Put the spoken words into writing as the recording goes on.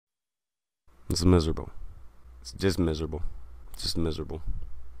It's miserable. It's just miserable. Just miserable.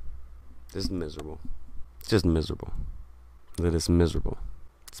 Just miserable. Just miserable. That is miserable.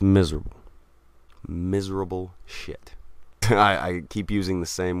 It's miserable. Miserable shit. I keep using the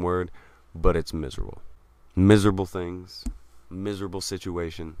same word, but it's miserable. Miserable things. Miserable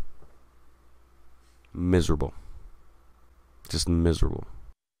situation. Miserable. Just miserable.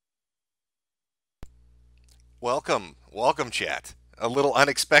 Welcome, chat. A little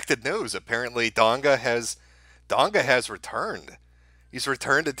unexpected news. Apparently, Donga has returned. He's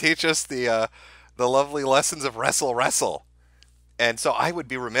returned to teach us the lovely lessons of wrestle. And so I would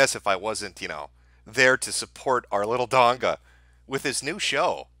be remiss if I wasn't, there to support our little Donga with his new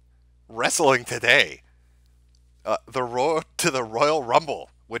show, Wrestling Today, the road to the Royal Rumble,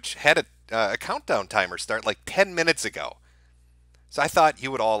 which had a countdown timer start like 10 minutes ago. So I thought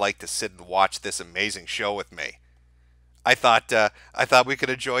you would all like to sit and watch this amazing show with me. I thought we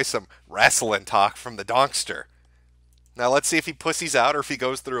could enjoy some wrestling talk from the Donkster. Now let's see if he pussies out or if he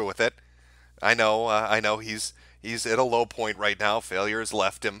goes through with it. I know he's at a low point right now. Failure has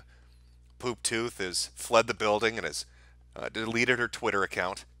left him. Poop Tooth has fled the building and has deleted her Twitter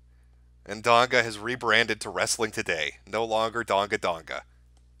account. And Donga has rebranded to Wrestling Today. No longer Donga.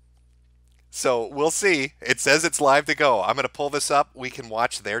 So we'll see. It says it's live to go. I'm going to pull this up. We can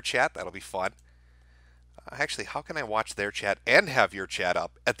watch their chat. That'll be fun. Actually, how can I watch their chat and have your chat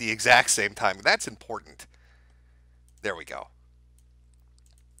up at the exact same time? That's important. There we go.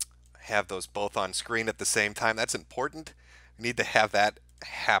 Have those both on screen at the same time. That's important. We need to have that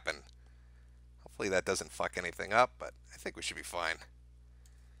happen. Hopefully that doesn't fuck anything up, but I think we should be fine.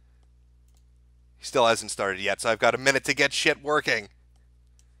 He still hasn't started yet, so I've got a minute to get shit working.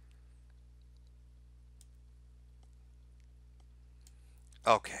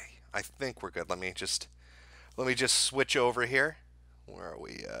 Okay, I think we're good. Let me just switch over here. Where are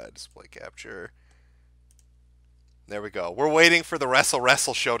we? Display capture. There we go. We're waiting for the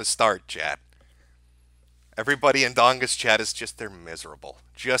Wrestle show to start, chat. Everybody in Donga's chat is they're miserable.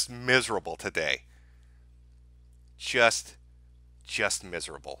 Just miserable today. Just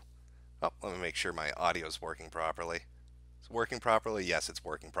miserable. Oh, let me make sure my audio is working properly. Is it working properly? Yes, it's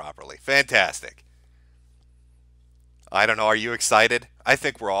working properly. Fantastic. I don't know, are you excited? I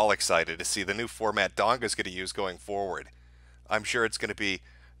think we're all excited to see the new format Donga's going to use going forward. I'm sure it's going to be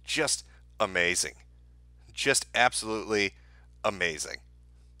just amazing. Just absolutely amazing.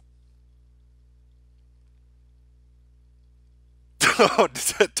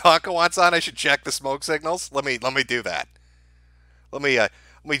 Tonka wants on. I should check the smoke signals. Let me do that. Let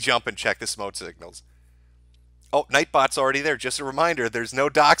me jump and check the smoke signals. Oh, Nightbot's already there. Just a reminder, there's no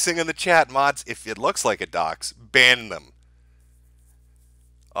doxing in the chat, mods. If it looks like a dox, ban them.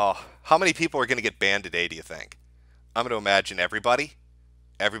 Oh, how many people are going to get banned today, do you think? I'm going to imagine everybody.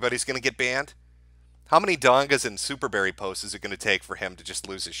 Everybody's going to get banned. How many Dongas and Superberry posts is it going to take for him to just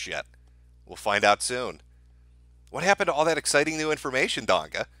lose his shit? We'll find out soon. What happened to all that exciting new information,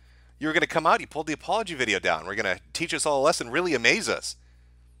 Donga? You were going to come out, you pulled the apology video down. We're going to teach us all a lesson, really amaze us.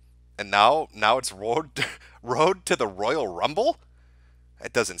 And now it's road to the Royal Rumble?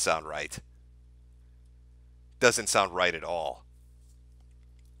 That doesn't sound right. Doesn't sound right at all.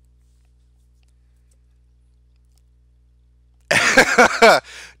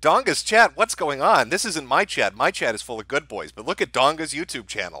 Donga's chat, what's going on? This isn't my chat. My chat is full of good boys. But look at Donga's YouTube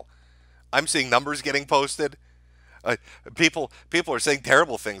channel. I'm seeing numbers getting posted. People are saying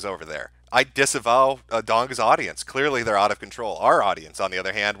terrible things over there. I disavow Donga's audience. Clearly, they're out of control. Our audience, on the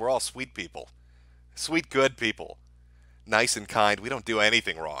other hand, we're all sweet people. Sweet, good people. Nice and kind. We don't do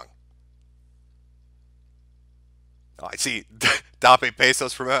anything wrong. Oh, I see Dape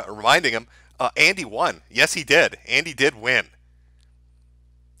Pesos reminding him. Andy won. Yes, he did. Andy did win.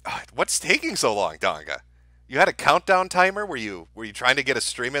 What's taking so long, Donga? You had a countdown timer? Were you trying to get a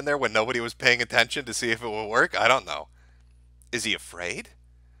stream in there when nobody was paying attention to see if it would work? I don't know. Is he afraid?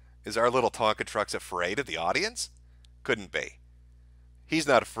 Is our little Tonka Trucks afraid of the audience? Couldn't be. He's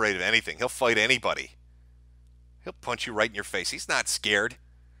not afraid of anything. He'll fight anybody. He'll punch you right in your face. He's not scared.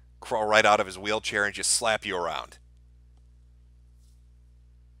 Crawl right out of his wheelchair and just slap you around.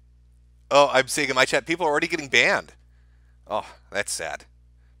 Oh, I'm seeing in my chat, people are already getting banned. Oh, that's sad.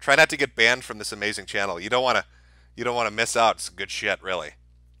 Try not to get banned from this amazing channel. You don't want to miss out. It's good shit, really.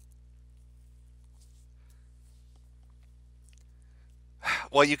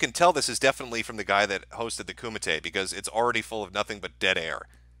 Well, you can tell this is definitely from the guy that hosted the Kumite because it's already full of nothing but dead air.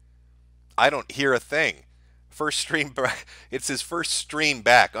 I don't hear a thing. First stream, it's his first stream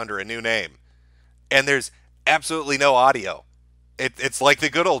back under a new name. And there's absolutely no audio. It's like the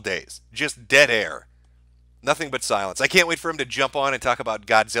good old days. Just dead air. Nothing but silence. I can't wait for him to jump on and talk about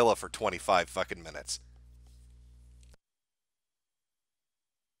Godzilla for 25 fucking minutes.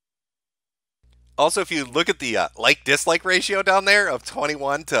 Also, if you look at the like-dislike ratio down there of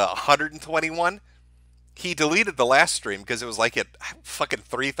 21 to 121, he deleted the last stream because it was like at fucking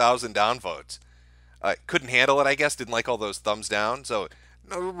 3,000 downvotes. Couldn't handle it, I guess. Didn't like all those thumbs down. So,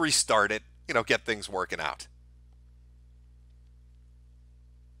 restart it. Get things working out.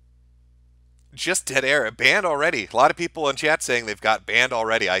 Just dead air. Banned already. A lot of people in chat saying they've got banned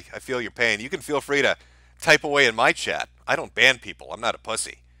already. I feel your pain. You can feel free to type away in my chat. I don't ban people. I'm not a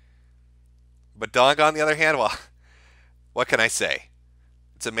pussy. But Donga, on the other hand, well, what can I say?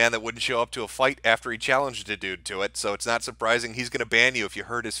 It's a man that wouldn't show up to a fight after he challenged a dude to it, so it's not surprising he's going to ban you if you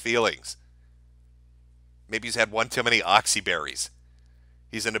hurt his feelings. Maybe he's had one too many oxyberries.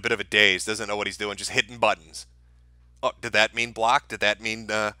 He's in a bit of a daze, doesn't know what he's doing, just hitting buttons. Oh, did that mean block? Did that mean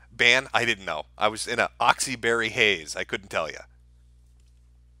ban? I didn't know. I was in an oxyberry haze. I couldn't tell you.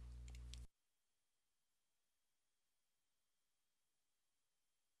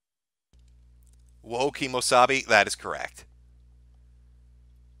 Whoa, Kimosabi, that is correct.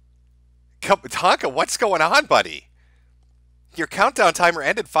 Tonka, what's going on, buddy? Your countdown timer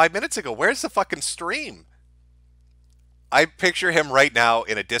ended 5 minutes ago. Where's the fucking stream? I picture him right now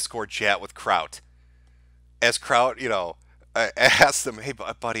in a Discord chat with Kraut. As Kraut, asks them, hey,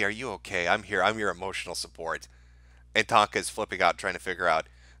 buddy, are you okay? I'm here. I'm your emotional support. And Tonka is flipping out, trying to figure out,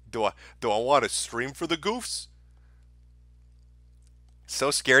 do I want to stream for the goofs? So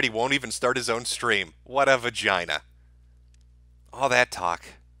scared he won't even start his own stream. What a vagina. All that talk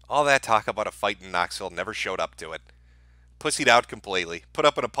about a fight in Knoxville, never showed up to it. Pussied out completely. Put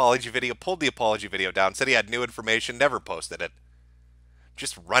up an apology video, pulled the apology video down, said he had new information, never posted it.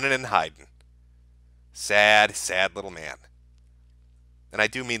 Just running and hiding. Sad, sad little man. And I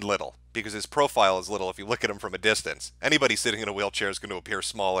do mean little, because his profile is little if you look at him from a distance. Anybody sitting in a wheelchair is going to appear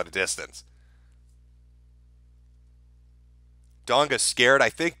small at a distance. Donga scared? I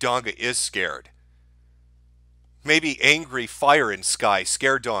think Donga is scared. Maybe angry fire in sky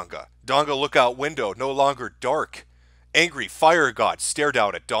scare Donga. Donga look out window, no longer dark. Angry fire god stare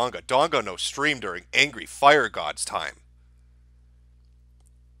down at Donga. Donga no stream during angry fire god's time.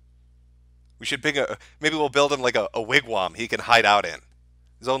 We should maybe we'll build him like a wigwam he can hide out in.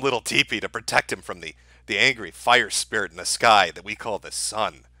 His own little teepee to protect him from the angry fire spirit in the sky that we call the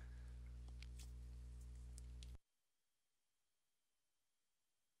sun.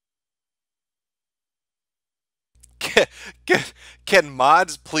 Can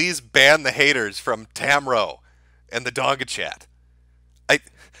mods please ban the haters from Tamro and the Donga chat? I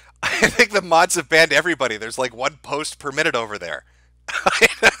think the mods have banned everybody. There's like one post per minute over there.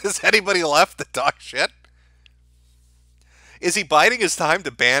 Has anybody left to talk shit? Is he biding his time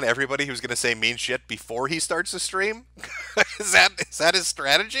to ban everybody who's going to say mean shit before he starts the stream? Is that his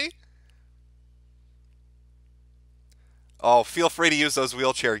strategy? Oh, feel free to use those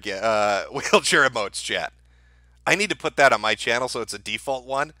wheelchair emotes, chat. I need to put that on my channel so it's a default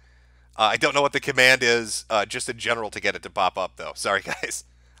one. I don't know what the command is just in general to get it to pop up, though. Sorry, guys.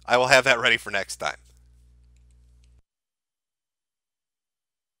 I will have that ready for next time.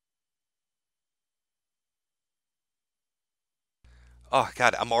 Oh,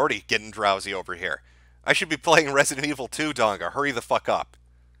 God, I'm already getting drowsy over here. I should be playing Resident Evil 2, Donga. Hurry the fuck up.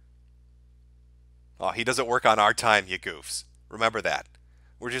 Oh, he doesn't work on our time, you goofs. Remember that.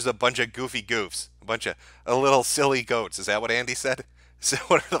 We're just a bunch of goofy goofs. A bunch of little silly goats. Is that what Andy said? Is that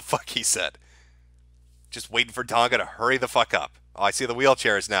what the fuck he said? Just waiting for Donga to hurry the fuck up. Oh, I see the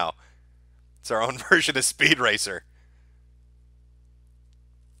wheelchairs now. It's our own version of Speed Racer.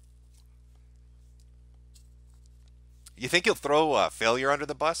 You think he'll throw failure under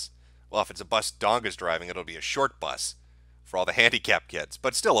the bus? Well, if it's a bus Donga's driving, it'll be a short bus for all the handicapped kids,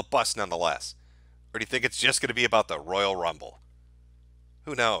 but still a bus nonetheless. Or do you think it's just going to be about the Royal Rumble?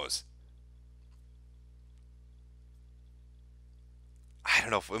 Who knows? I don't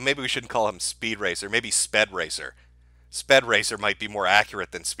know. Maybe we shouldn't call him Speed Racer. Maybe Sped Racer. Sped Racer might be more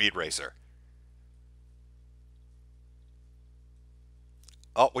accurate than Speed Racer.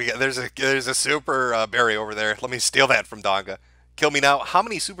 Oh, there's a super berry over there. Let me steal that from Donga. Kill me now. How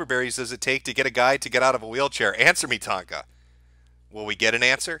many super berries does it take to get a guy to get out of a wheelchair? Answer me, Tonka. Will we get an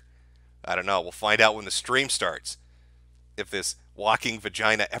answer? I don't know. We'll find out when the stream starts. If this walking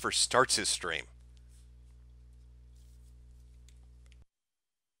vagina ever starts his stream.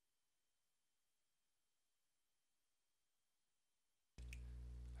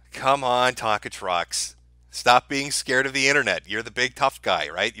 Come on, Tonka Trucks. Stop being scared of the internet. You're the big tough guy,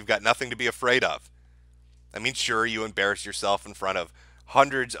 right? You've got nothing to be afraid of. I mean, sure, you embarrassed yourself in front of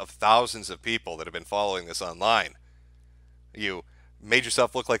hundreds of thousands of people that have been following this online. You made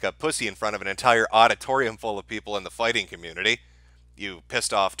yourself look like a pussy in front of an entire auditorium full of people in the fighting community. You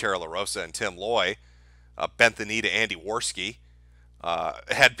pissed off Tara LaRosa and Tim Loy, bent the knee to Andy Worski,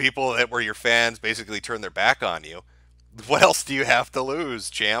 had people that were your fans basically turn their back on you. What else do you have to lose,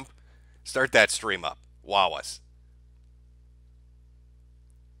 champ? Start that stream up. Wow us.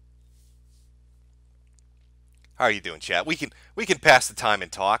 How are you doing, chat? We can pass the time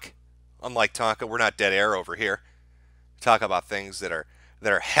and talk. Unlike Tonka, we're not dead air over here. Talk about things that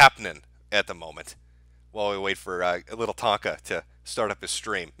are happening at the moment while we wait for a little Tonka to start up his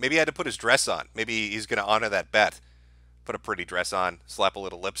stream. Maybe he had to put his dress on. Maybe he's going to honor that bet. Put a pretty dress on, slap a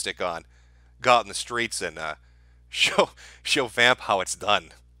little lipstick on, go out in the streets and show Vamp how it's done.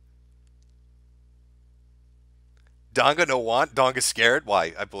 Donga no want? Donga scared?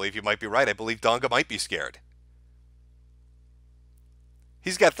 Why, I believe you might be right. I believe Donga might be scared.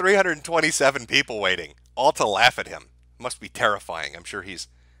 He's got 327 people waiting, all to laugh at him. Must be terrifying. I'm sure he's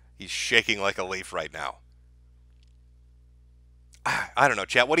shaking like a leaf right now. I don't know,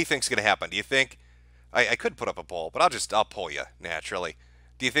 chat. What do you think's going to happen? Do you think... I could put up a poll, but I'll poll you, naturally.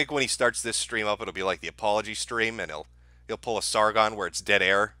 Do you think when he starts this stream up, it'll be like the apology stream, and he'll pull a Sargon where it's dead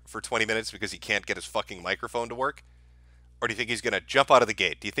air for 20 minutes because he can't get his fucking microphone to work? Or do you think he's going to jump out of the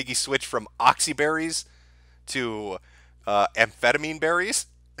gate? Do you think he switched from oxyberries to amphetamine berries?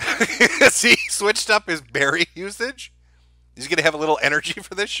 Has he switched up his berry usage? He's going to have a little energy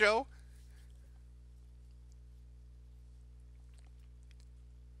for this show?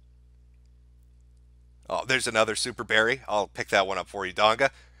 Oh, there's another super berry. I'll pick that one up for you,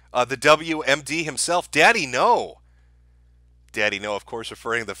 Donga. The WMD himself, Daddy No. Daddy No, of course,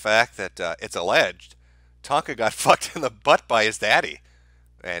 referring to the fact that it's alleged Tonka got fucked in the butt by his daddy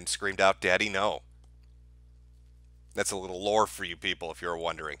and screamed out, Daddy No. That's a little lore for you people if you're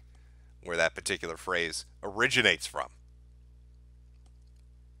wondering where that particular phrase originates from.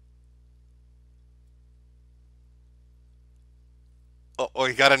 Oh,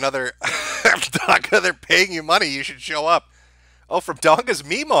 you got another... Donga, they're paying you money. You should show up. Oh, from Donga's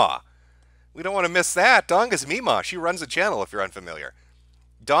Meemaw. We don't want to miss that. Donga's Meemaw. She runs the channel if you're unfamiliar.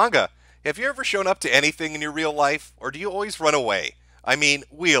 Donga, have you ever shown up to anything in your real life? Or do you always run away? I mean,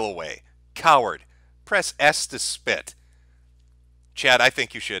 wheel away. Coward. Press S to spit. Chad, I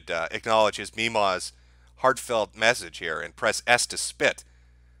think you should acknowledge his Meemaw's heartfelt message here and press S to spit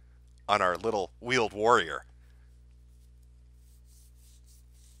on our little wheeled warrior.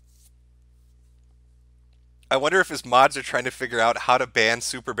 I wonder if his mods are trying to figure out how to ban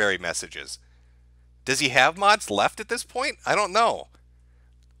Superberry messages. Does he have mods left at this point? I don't know.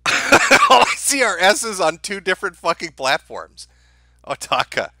 All I see are S's on 2 different fucking platforms. Oh,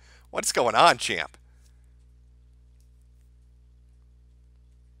 Taka, what's going on, champ?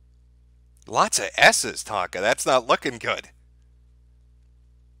 Lots of S's, Tonka. That's not looking good.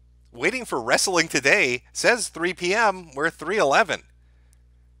 Waiting for wrestling today says 3 p.m. We're 3:11.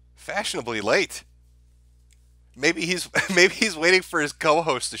 Fashionably late. Maybe he's waiting for his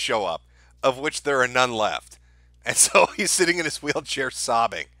co-host to show up, of which there are none left. And so he's sitting in his wheelchair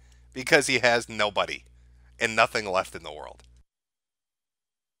sobbing because he has nobody and nothing left in the world.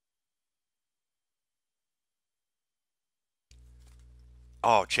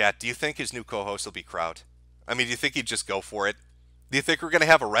 Oh, chat, do you think his new co-host will be Kraut? I mean, do you think he'd just go for it? Do you think we're going to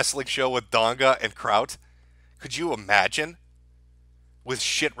have a wrestling show with Donga and Kraut? Could you imagine? With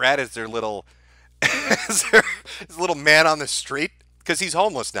Shitrat as their little... his little man on the street? Because he's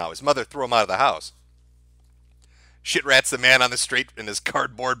homeless now. His mother threw him out of the house. Shitrat's the man on the street in his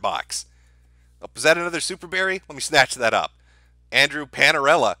cardboard box. Oh, is that another Superberry? Let me snatch that up. Andrew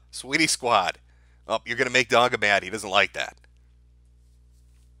Panarella, Sweetie Squad. Oh, you're going to make Donga mad. He doesn't like that.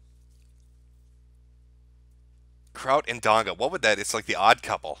 Kraut and Donga. What would that... It's like the odd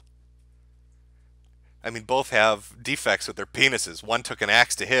couple. I mean, both have defects with their penises. One took an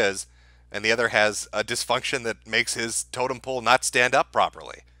axe to his, and the other has a dysfunction that makes his totem pole not stand up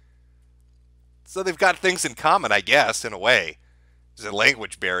properly. So they've got things in common, I guess, in a way. There's a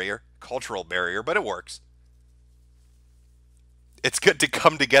language barrier, cultural barrier, but it works. It's good to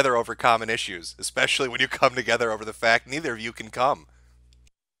come together over common issues, especially when you come together over the fact neither of you can come.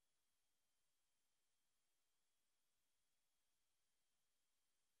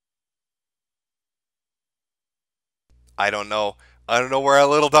 I don't know. I don't know where our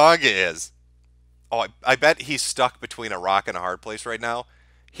little Donga is. Oh, I bet he's stuck between a rock and a hard place right now.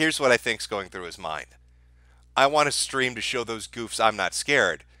 Here's what I think's going through his mind. I want to stream to show those goofs I'm not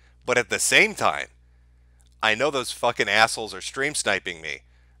scared, but at the same time, I know those fucking assholes are stream sniping me,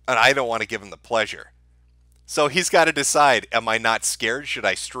 and I don't want to give them the pleasure. So he's got to decide, am I not scared? Should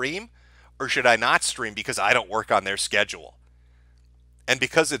I stream? Or should I not stream because I don't work on their schedule? And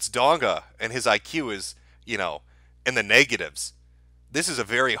because it's Donga and his IQ is, in the negatives, this is a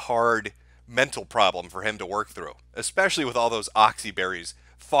very hard mental problem for him to work through, especially with all those oxyberries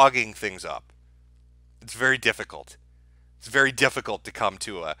fogging things up. It's very difficult. It's very difficult to come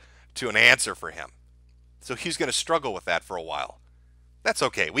to an answer for him. So he's going to struggle with that for a while. That's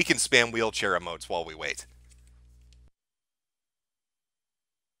okay. We can spam wheelchair emotes while we wait.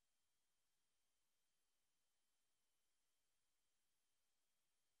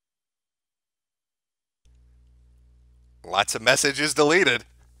 Lots of messages deleted.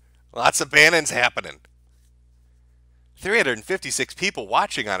 Lots of bannings happening. 356 people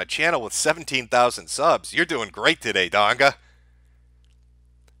watching on a channel with 17,000 subs. You're doing great today, Donga.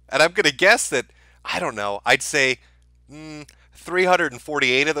 And I'm going to guess that, I don't know, I'd say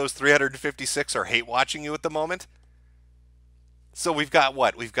 348 of those 356 are hate watching you at the moment. So we've got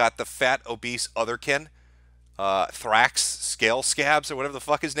what? We've got the fat, obese otherkin, Thrax Scale Scabs, or whatever the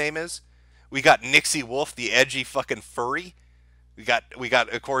fuck his name is. We got Nixie Wolf, the edgy fucking furry. We got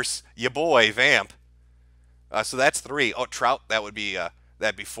of course, ya boy, Vamp. So that's 3. Oh, Trout, that'd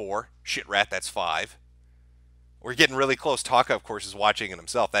be 4. Shit Rat, that's 5. We're getting really close. Taka, of course, is watching it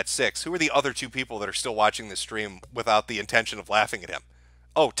himself. That's 6. Who are the other 2 people that are still watching this stream without the intention of laughing at him?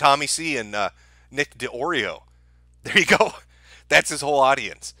 Oh, Tommy C. and Nick DeOrio. There you go. That's his whole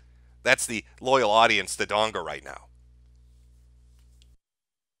audience. That's the loyal audience to Donga right now.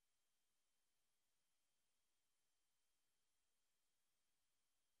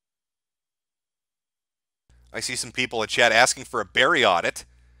 I see some people in chat asking for a berry audit.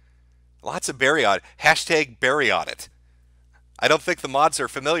 Lots of berry audit. Hashtag berry audit. I don't think the mods are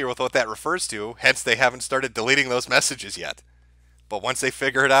familiar with what that refers to, hence they haven't started deleting those messages yet. But once they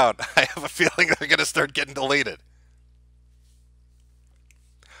figure it out, I have a feeling they're going to start getting deleted.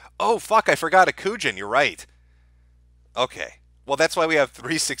 Oh, fuck, I forgot a Kujin. You're right. Okay. Well, that's why we have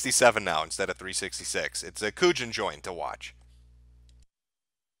 367 now instead of 366. It's a Kujin join to watch.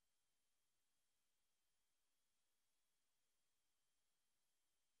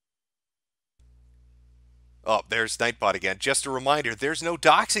 Oh, there's Nightbot again. Just a reminder, there's no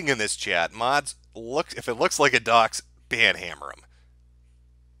doxing in this chat. Mods, if it looks like a dox, banhammer him.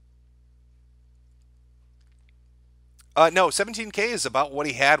 No, 17K is about what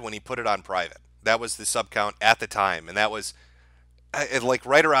he had when he put it on private. That was the sub count at the time, and that was like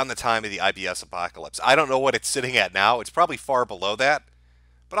right around the time of the IBS apocalypse. I don't know what it's sitting at now. It's probably far below that,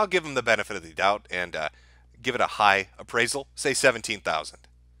 but I'll give him the benefit of the doubt and give it a high appraisal. Say 17,000.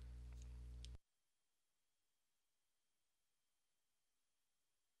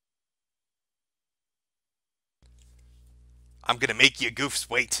 I'm gonna make you goofs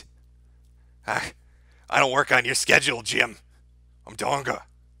wait. I don't work on your schedule, Jim. I'm Donga.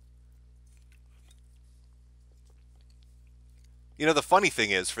 You know, the funny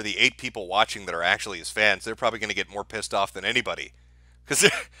thing is, for the 8 people watching that are actually his fans, they're probably going to get more pissed off than anybody. Because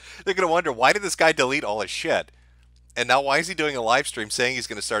they're going to wonder, why did this guy delete all his shit? And now why is he doing a live stream saying he's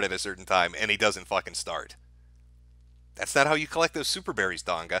going to start at a certain time, and he doesn't fucking start? That's not how you collect those super berries,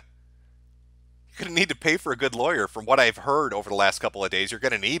 Donga. You're going to need to pay for a good lawyer. From what I've heard over the last couple of days, you're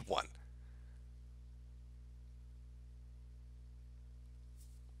going to need one.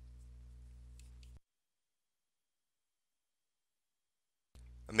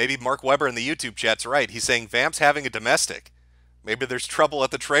 Maybe Mark Weber in the YouTube chat's right. He's saying Vamp's having a domestic. Maybe there's trouble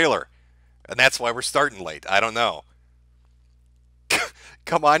at the trailer, and that's why we're starting late. I don't know.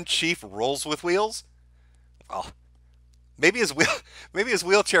 Come on, Chief rolls with wheels? Well, maybe his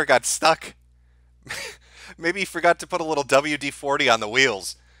wheelchair got stuck. Maybe he forgot to put a little WD-40 on the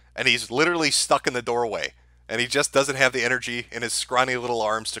wheels, and he's literally stuck in the doorway, and he just doesn't have the energy in his scrawny little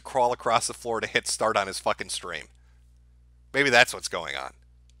arms to crawl across the floor to hit start on his fucking stream. Maybe that's what's going on.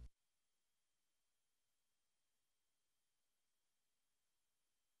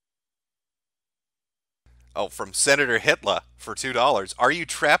 Oh, from Senator Hitler for $2. Are you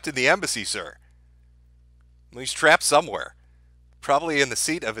trapped in the embassy, sir? Well, he's trapped somewhere. Probably in the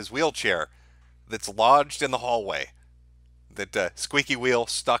seat of his wheelchair that's lodged in the hallway. That squeaky wheel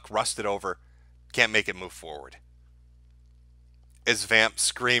stuck, rusted over. Can't make it move forward. As Vamp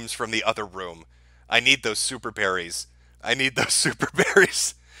screams from the other room, I need those super berries. I need those super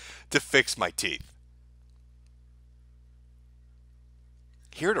berries to fix my teeth.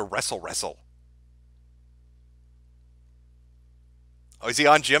 Here to wrestle. Oh, is he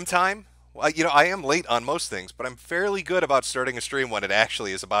on gym time? Well, you know, I am late on most things, but I'm fairly good about starting a stream when it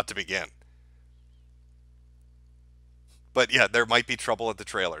actually is about to begin. But yeah, there might be trouble at the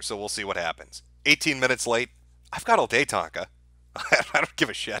trailer, so we'll see what happens. 18 minutes late, I've got all day, Tonka. I don't give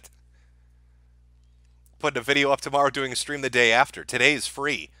a shit. Putting a video up tomorrow, doing a stream the day after. Today is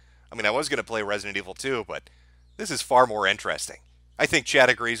free. I mean, I was going to play Resident Evil 2, but this is far more interesting. I think chat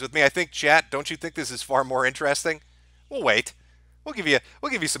agrees with me. I think chat, don't you think this is far more interesting? We'll wait. We'll give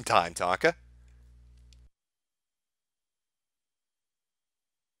you some time, Tonka.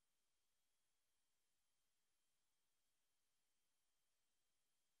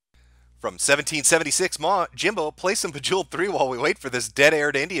 From 1776, Jimbo, play some Bejeweled 3 while we wait for this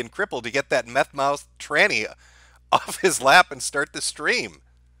dead-aired Indian cripple to get that meth-mouthed tranny off his lap and start the stream.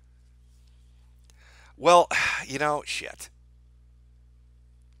 Well, shit.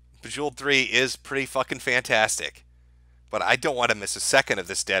 Bejeweled 3 is pretty fucking fantastic, but I don't want to miss a second of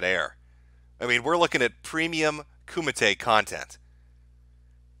this dead air. I mean, we're looking at premium Kumite content.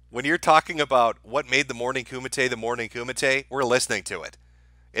 When you're talking about what made the morning Kumite, we're listening to it.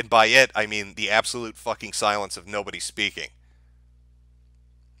 And by it, I mean the absolute fucking silence of nobody speaking.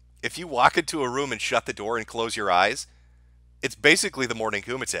 If you walk into a room and shut the door and close your eyes, it's basically the morning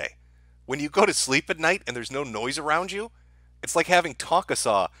Kumite. When you go to sleep at night and there's no noise around you, it's like having Tonka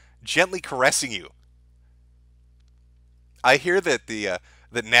Saw gently caressing you. I hear that that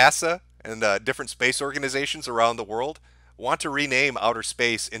NASA and different space organizations around the world want to rename outer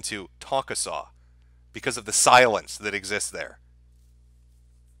space into Tonka Saw because of the silence that exists there.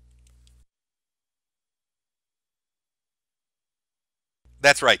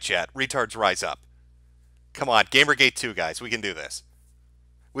 That's right, chat. Retards rise up. Come on, Gamergate 2, guys. We can do this.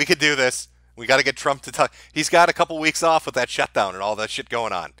 We can do this. We got to get Trump to talk. He's got a couple weeks off with that shutdown and all that shit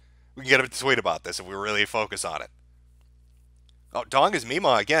going on. We can get him to tweet about this if we really focus on it. Oh, Donga's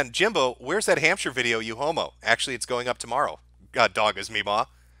Meemaw again. Jimbo, where's that Hampshire video, you homo? Actually, it's going up tomorrow. Donga's Meemaw.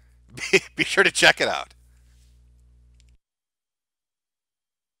 Be sure to check it out.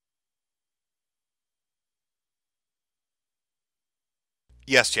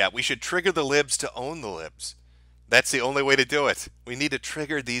 Yes, chat, we should trigger the libs to own the libs. That's the only way to do it. We need to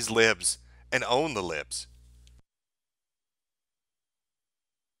trigger these libs and own the libs.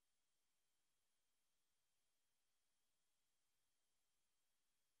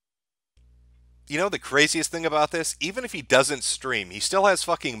 You know the craziest thing about this? Even if he doesn't stream, he still has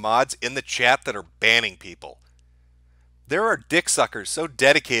fucking mods in the chat that are banning people. There are dick suckers so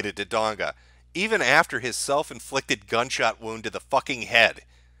dedicated to Donga, even after his self-inflicted gunshot wound to the fucking head,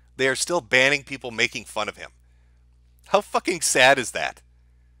 they are still banning people making fun of him. How fucking sad is that?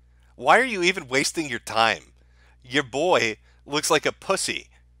 Why are you even wasting your time? Your boy looks like a pussy,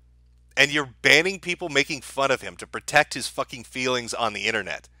 and you're banning people making fun of him to protect his fucking feelings on the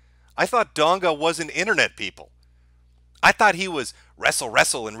internet. I thought Donga wasn't internet people. I thought he was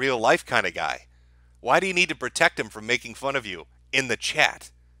wrestle in real life kind of guy. Why do you need to protect him from making fun of you in the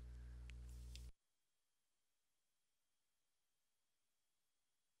chat?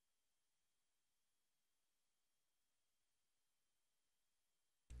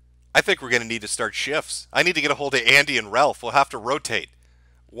 I think we're going to need to start shifts. I need to get a hold of Andy and Ralph. We'll have to rotate.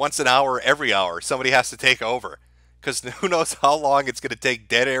 Once an hour, every hour, somebody has to take over. Because who knows how long it's going to take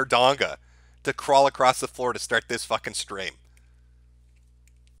Dead Air Donga to crawl across the floor to start this fucking stream.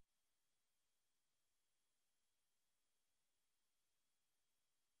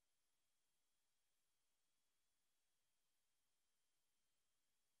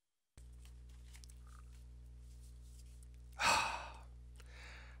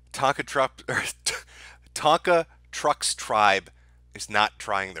 Tonka Truck's tribe is not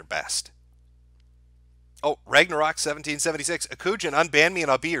trying their best. Oh, Ragnarok 1776. Akujin, unban me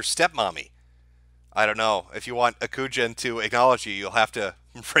and I'll be your stepmommy. I don't know. If you want Akujin to acknowledge you, you'll have to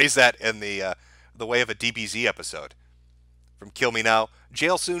phrase that in the way of a DBZ episode. From Kill Me Now,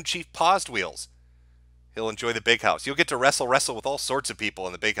 jail soon, Chief Paused Wheels. He'll enjoy the big house. You'll get to wrestle with all sorts of people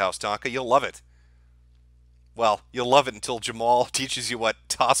in the big house, Tonka. You'll love it. Well, you'll love it until Jamal teaches you what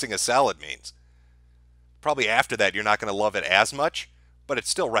tossing a salad means. Probably after that, you're not going to love it as much, but it's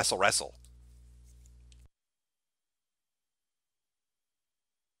still wrestle.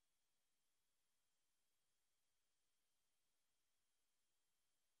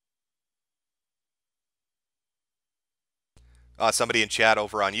 Somebody in chat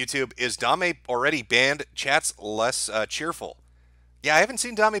over on YouTube, is Dame already banned? Chat's less cheerful. Yeah, I haven't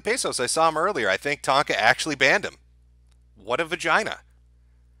seen Dame Pesos. I saw him earlier. I think Tonka actually banned him. What a vagina.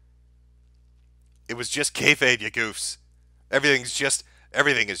 It was just kayfabe, you goofs. Everything is just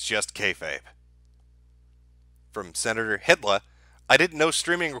kayfabe. From Senator Hitler, I didn't know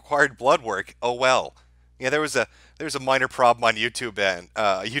streaming required blood work. Oh well. Yeah, there's a minor problem on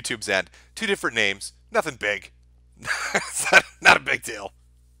YouTube's end. Two different names. Nothing big. Not a big deal.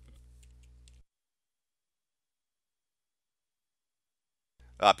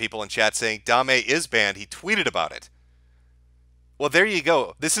 People in chat saying Dame is banned. He tweeted about it. Well, there you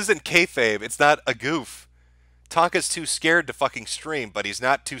go. This isn't kayfabe. It's not a goof. Tonka's too scared to fucking stream, but he's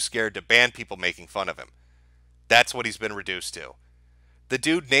not too scared to ban people making fun of him. That's what he's been reduced to. The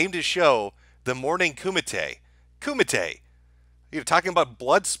dude named his show The Morning Kumite. Kumite. You're talking about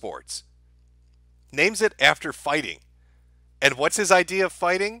blood sports. Names it after fighting. And what's his idea of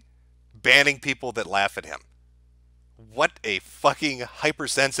fighting? Banning people that laugh at him. What a fucking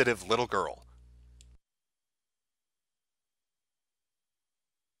hypersensitive little girl.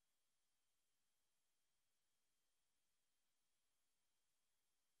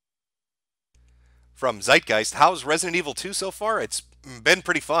 From Zeitgeist, how's Resident Evil 2 so far? It's been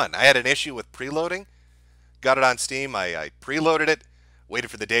pretty fun. I had an issue with preloading. Got it on Steam. I preloaded it, waited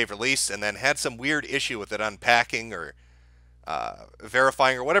for the day of release, and then had some weird issue with it unpacking or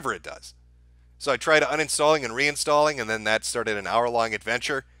verifying or whatever it does. So I tried uninstalling and reinstalling, and then that started an hour-long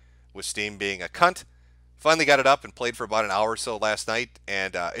adventure with Steam being a cunt. Finally got it up and played for about an hour or so last night,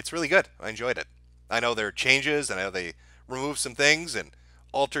 and it's really good. I enjoyed it. I know there are changes, and I know they removed some things and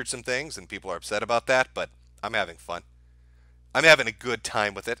altered some things, and people are upset about that, but I'm having fun. I'm having a good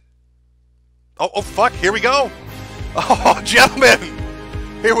time with it. Oh, fuck, here we go! Oh, gentlemen!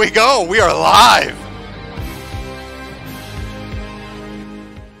 Here we go! We are live!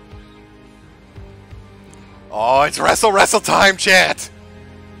 Oh, it's wrestle time, chat!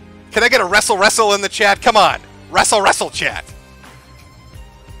 Can I get a wrestle in the chat? Come on! Wrestle chat!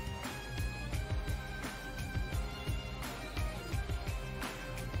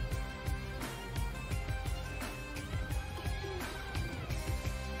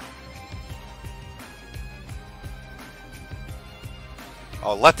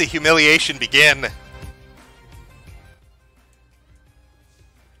 Oh, let the humiliation begin.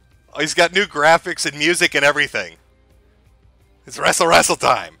 Oh, he's got new graphics and music and everything. It's wrestle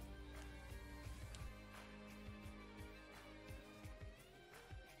time.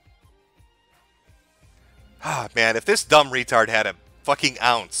 Ah, man, if this dumb retard had a fucking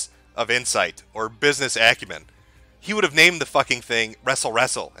ounce of insight or business acumen, he would have named the fucking thing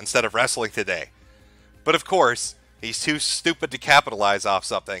Wrestle instead of Wrestling Today. But of course, he's too stupid to capitalize off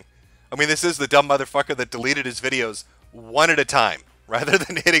something. I mean, this is the dumb motherfucker that deleted his videos one at a time, rather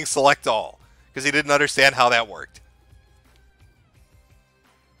than hitting select all, because he didn't understand how that worked.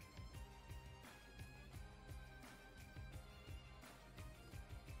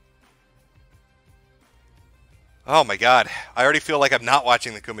 Oh my god, I already feel like I'm not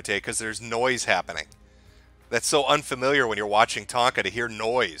watching the Kumite because there's noise happening. That's so unfamiliar when you're watching Tonka to hear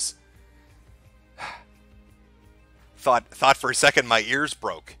noise. Thought for a second my ears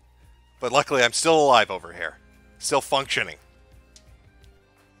broke. But luckily I'm still alive over here. Still functioning.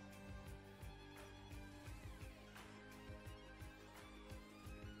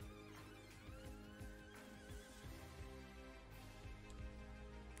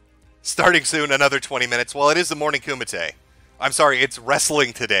 Starting soon, another 20 minutes. Well, it is the Morning Kumite. I'm sorry, it's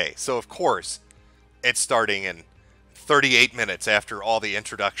Wrestling Today. So of course, it's starting in 38 minutes after all the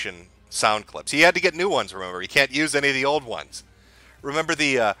introduction sound clips. He had to get new ones, remember. He can't use any of the old ones. Remember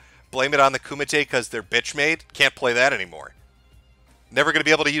the blame it on the Kumite because they're bitch made? Can't play that anymore. Never going to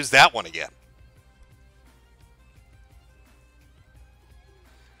be able to use that one again.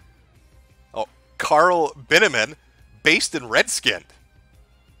 Oh, Carl Binneman, based in Redskinned.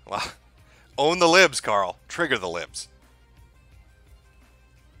 Well, own the libs, Carl. Trigger the libs.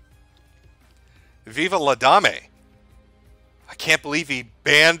 Viva la Dame. I can't believe he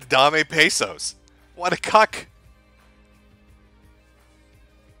banned Dame Pesos. What a cuck.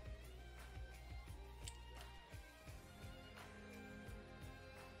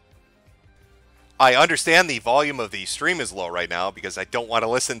 I understand the volume of the stream is low right now because I don't want to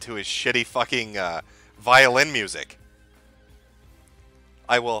listen to his shitty fucking violin music.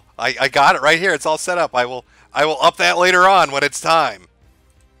 I got it right here. It's all set up. I will up that later on when it's time.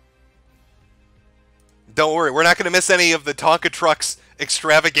 Don't worry, we're not going to miss any of the Tonka Trucks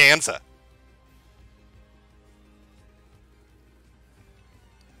extravaganza.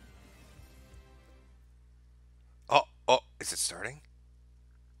 Oh, is it starting?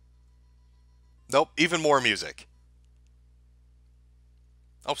 Nope, even more music.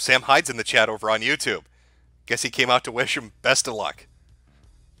 Oh, Sam Hyde's in the chat over on YouTube. Guess he came out to wish him best of luck.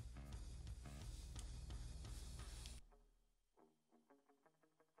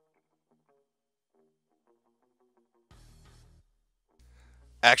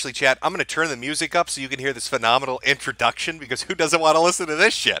 Actually, chat, I'm going to turn the music up so you can hear this phenomenal introduction, because who doesn't want to listen to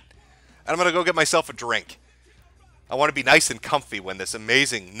this shit? And I'm going to go get myself a drink. I want to be nice and comfy when this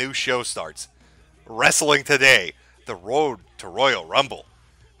amazing new show starts. Wrestling Today, the road to Royal Rumble.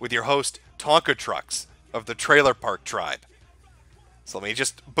 with your host, Tonka Trucks of the Trailer Park Tribe. So let me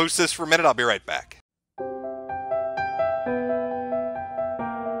just boost this for a minute. I'll be right back.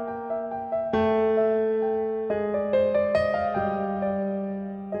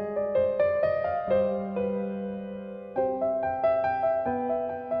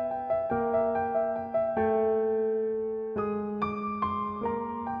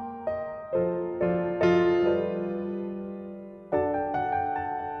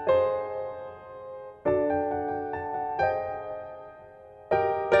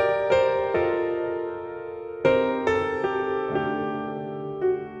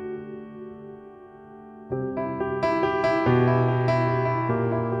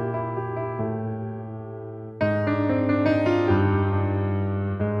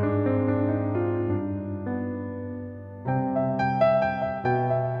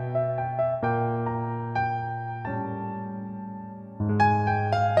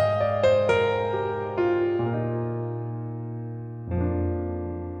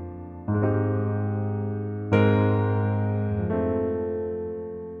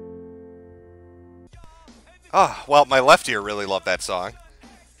 Oh, well, my left ear really loved that song.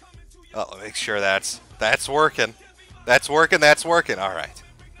 Oh, let me make sure that's working. That's working. All right.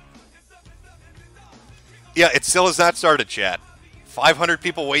 Yeah, it still has not started, chat. 500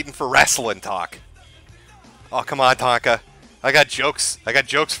 people waiting for wrestling talk. Oh, come on, Tonka. I got jokes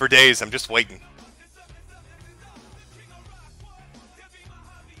for days. I'm just waiting.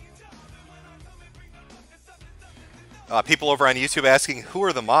 People over on YouTube asking, who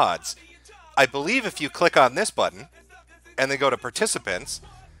are the mods? I believe if you click on this button and then go to participants,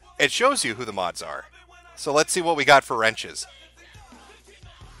 it shows you who the mods are. So let's see what we got for wrenches.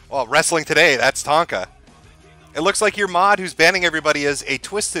 Well, wrestling today, that's Tonka. It looks like your mod who's banning everybody is a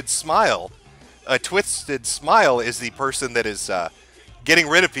Twisted Smile. A Twisted Smile is the person that is getting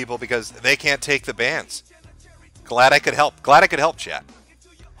rid of people because they can't take the bans. Glad I could help. Glad I could help, chat.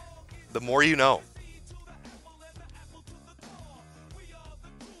 The more you know.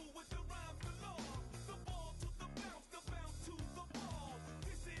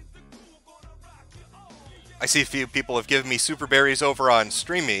 I see a few people have given me super berries over on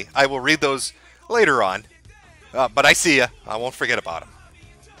StreamMe. I will read those later on. But I see ya. I won't forget about them.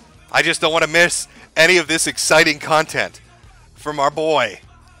 I just don't want to miss any of this exciting content from our boy,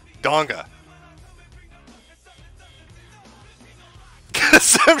 Donga.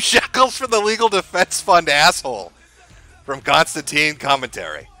 Some shekels for the Legal Defense Fund asshole from Constantine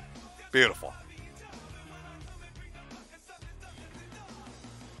Commentary. Beautiful.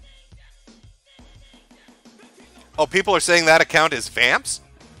 Oh, people are saying that account is Vamp's?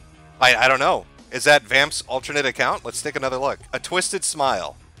 I don't know. Is that Vamp's alternate account? Let's take another look. A Twisted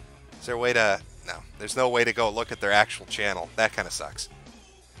Smile. Is there a way to... No, there's no way to go look at their actual channel. That kind of sucks.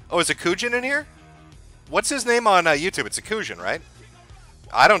 Oh, is Akujin in here? What's his name on YouTube? It's Akujin, right?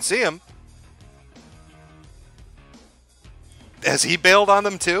 I don't see him. Has he bailed on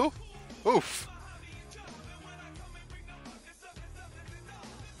them too? Oof.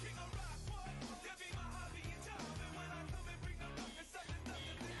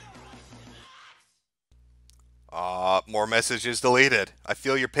 More messages deleted. I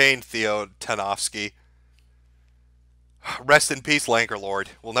feel your pain, Theo Tanovsky. Rest in peace, Lanker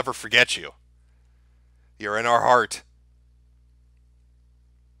Lord. We'll never forget you. You're in our heart.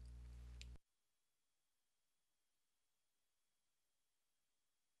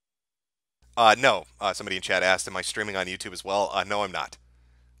 No. Somebody in chat asked, am I streaming on YouTube as well? No, I'm not.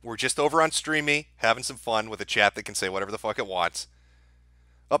 We're just over on StreamMe, having some fun with a chat that can say whatever the fuck it wants.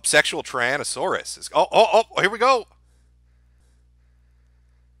 Up, sexual Tyrannosaurus is... Oh, here we go.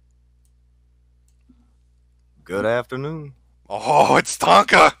 Good afternoon. Oh, it's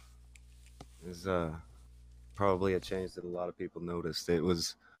Tonka. It's probably a change that a lot of people noticed. It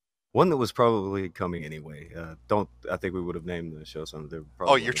was one that was probably coming anyway. I think we would have named the show something.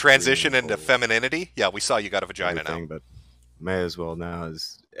 Oh, your transition into femininity? Yeah, we saw you got a vagina now. But may as well now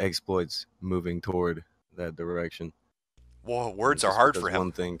as exploits moving toward that direction. Well, words are hard for him.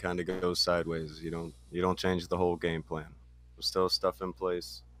 One thing kind of goes sideways. You don't change the whole game plan. There's still stuff in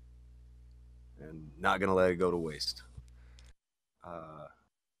place, and not gonna let it go to waste.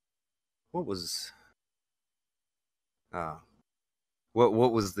 What was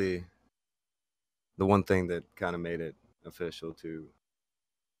the one thing that kind of made it official to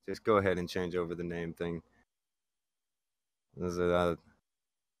just go ahead and change over the name thing? Is it,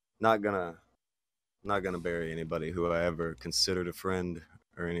 not gonna bury anybody who I ever considered a friend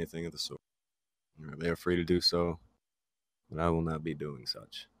or anything of the sort. They are free to do so, but I will not be doing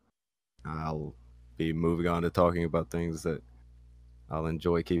such. I'll be moving on to talking about things that I'll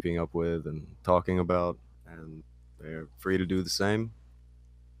enjoy keeping up with and talking about, and they're free to do the same.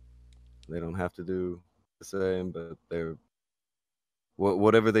 They don't have to do the same, but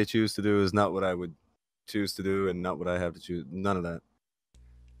whatever they choose to do is not what I would choose to do, and not what I have to choose. None of that.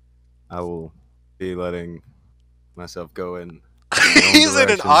 I will be letting myself go in my own He's in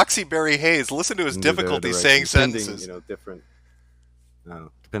an direction oxyberry haze. Listen to his and do their difficulty direction, saying depending, sentences. different.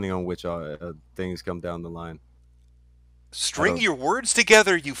 Depending on which things come down the line. String your words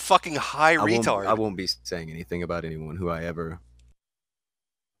together, you fucking high retard. I won't be saying anything about anyone who I ever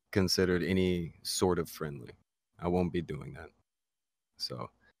considered any sort of friendly. I won't be doing that. So,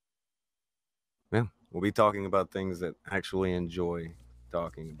 yeah, we'll be talking about things that actually enjoy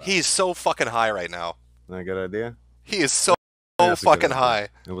talking about. He's so fucking high right now. Isn't that a good idea? He is so fucking high.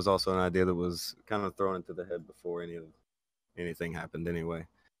 It was also an idea that was kind of thrown into the head before anything happened anyway.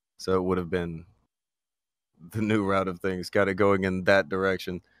 So it would have been the new route of things, kind of going in that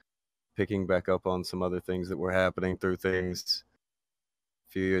direction, picking back up on some other things that were happening through things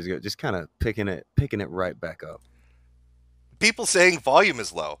a few years ago, just kind of picking it right back up. People saying volume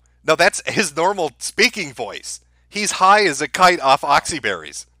is low. No, that's his normal speaking voice. He's high as a kite off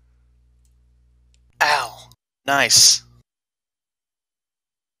oxyberries. Ow. Nice.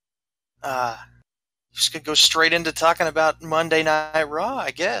 Just gonna go straight into talking about Monday Night Raw,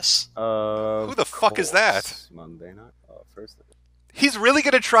 I guess. Who the fuck is that? Monday Night Raw, first thing. He's really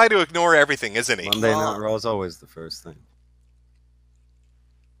gonna try to ignore everything, isn't he? Monday Night Raw is always the first thing.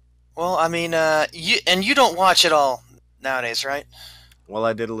 Well, I mean, you don't watch it all nowadays, right? Well,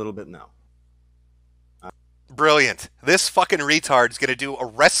 I did a little bit now. Brilliant. This fucking retard's gonna do a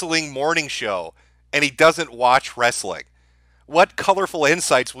wrestling morning show, and he doesn't watch wrestling. What colorful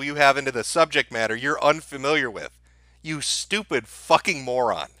insights will you have into the subject matter you're unfamiliar with? You stupid fucking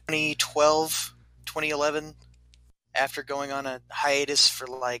moron. 2012, 2011, after going on a hiatus for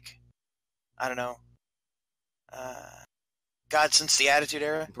like, I don't know, God, since the Attitude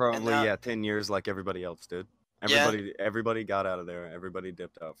Era? Probably, yeah, 10 years like everybody else did. Everybody got out of there. Everybody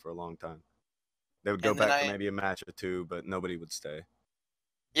dipped out for a long time. They would go back for maybe a match or two, but nobody would stay.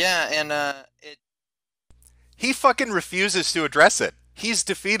 Yeah, and he fucking refuses to address it. He's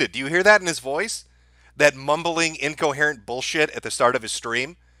defeated. Do you hear that in his voice? That mumbling, incoherent bullshit at the start of his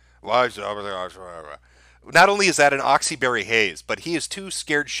stream? Not only is that an oxyberry haze, but he is too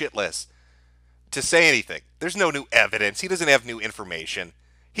scared shitless to say anything. There's no new evidence. He doesn't have new information.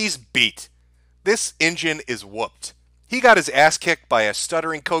 He's beat. This engine is whooped. He got his ass kicked by a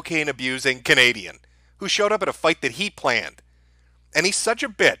stuttering, cocaine-abusing Canadian who showed up at a fight that he planned. And he's such a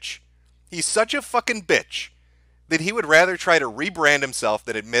bitch. He's such a fucking bitch that he would rather try to rebrand himself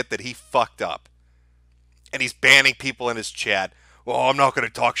than admit that he fucked up. And he's banning people in his chat. Well, I'm not going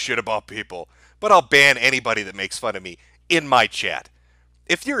to talk shit about people, but I'll ban anybody that makes fun of me in my chat.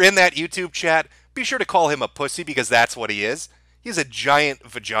 If you're in that YouTube chat, be sure to call him a pussy because that's what he is. He's a giant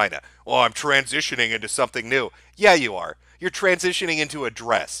vagina. Oh, I'm transitioning into something new. Yeah, you are. You're transitioning into a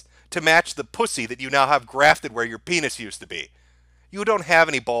dress to match the pussy that you now have grafted where your penis used to be. You don't have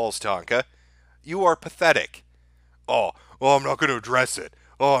any balls, Tonka. You are pathetic. Oh, I'm not going to address it.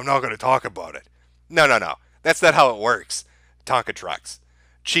 Oh, I'm not going to talk about it. No. That's not how it works. Tonka Trucks,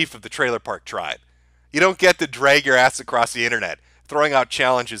 chief of the Trailer Park Tribe. You don't get to drag your ass across the internet, throwing out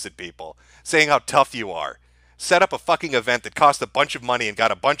challenges at people, saying how tough you are. Set up a fucking event that cost a bunch of money and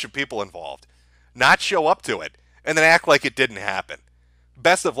got a bunch of people involved. Not show up to it, and then act like it didn't happen.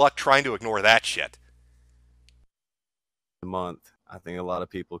 Best of luck trying to ignore that shit. A month, I think a lot of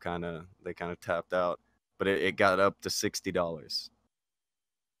people kind of tapped out, but it got up to $60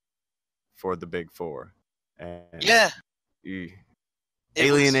 for the big four. And yeah, you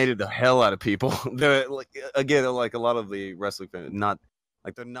alienated the hell out of people. They're like, again, like a lot of the wrestling fans,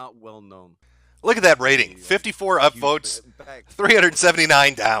 they're not well known. Look at that rating. 54 upvotes,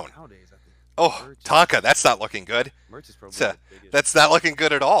 379 down. Oh, Tonka, that's not looking good. That's not looking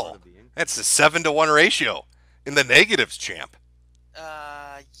good at all. That's a 7-to-1 ratio in the negatives, champ.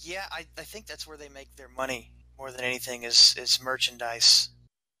 Yeah, I think that's where they make their money more than anything is merchandise,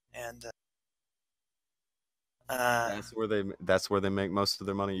 and that's where they make most of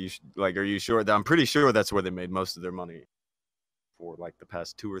their money. Are you sure? I'm pretty sure that's where they made most of their money for like the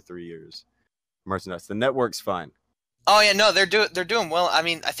past 2 or 3 years. Merchandise. The network's fine. Oh yeah, no, they're doing well. I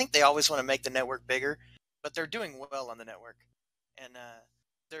mean, I think they always want to make the network bigger, but they're doing well on the network, and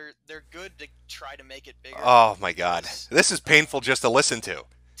they're good to try to make it bigger. Oh my God, this is painful just to listen to.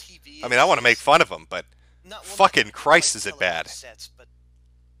 TV. I mean, I want to make fun of them, but fucking Christ, is it bad? Sets, but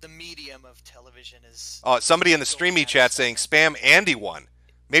the medium of television is. Oh, somebody in the streamy chat saying spam Andy one.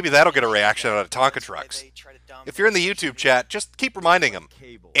 Maybe that'll get a reaction out of Tonka Trucks. If you're in the YouTube chat, just keep reminding him.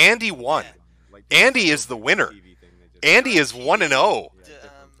 Andy won. Andy is the winner. Andy is 1-0.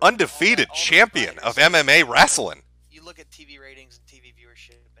 Undefeated champion of MMA wrestling. You look at TV ratings and TV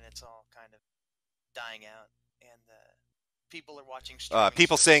viewership, and it's all kind of dying out. And people are watching.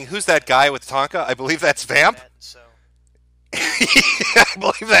 People saying, "Who's that guy with Tonka?" I believe that's Vamp. I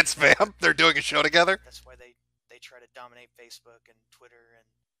believe that's Vamp. They're doing a show together. That's why they try to dominate Facebook and Twitter and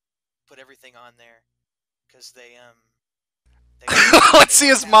put everything on there, because they Let's see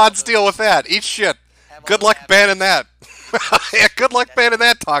his mods deal with that. Eat shit. Good luck banning that. Yeah, good luck banning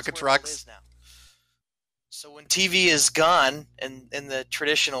that, Tonka Trucks. So when TV is gone, in the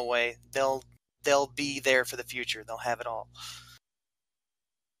traditional way, they'll be there for the future. They'll have it all.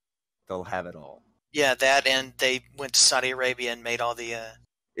 They'll have it all. Yeah, that, and they went to Saudi Arabia and made all the.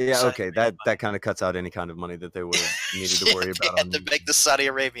 Yeah, okay, that kind of cuts out any kind of money that they would have needed to worry about. They had to make the Saudi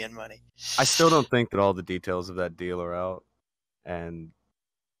Arabian money. I still don't think that all the details of that deal are out, and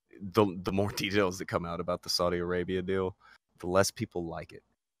the more details that come out about the Saudi Arabia deal, the less people like it.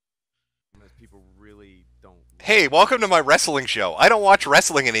 People really don't. Hey, welcome to my wrestling show. I don't watch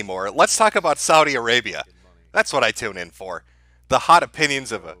wrestling anymore. Let's talk about Saudi Arabia. That's what I tune in for. The hot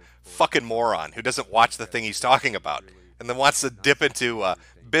opinions of a fucking moron who doesn't watch the thing he's talking about and then wants to dip into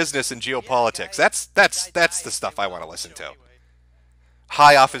business and geopolitics. That's the stuff I want to listen to.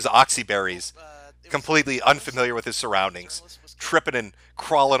 High off his oxyberries, completely unfamiliar with his surroundings, tripping and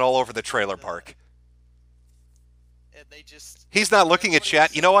crawling all over the trailer park. He's not looking at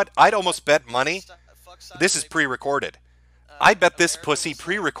chat. You know what? I'd almost bet money this is pre-recorded. I bet this pussy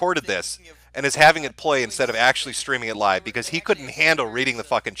pre-recorded this and is having it play instead of actually streaming it live because he couldn't handle reading the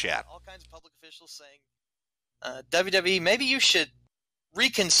fucking chat. All kinds of public officials saying, WWE, maybe you should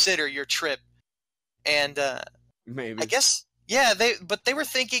reconsider your trip. And maybe. I guess, yeah, they were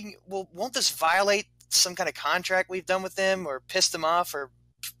thinking, well, won't this violate some kind of contract we've done with them or piss them off or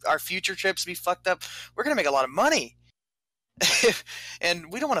our future trips be fucked up? We're going to make a lot of money.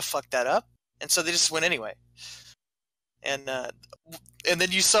 And we don't want to fuck that up. And so they just went anyway. And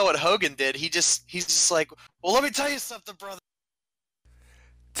then you saw what Hogan did. He's just like, well, let me tell you something, brother.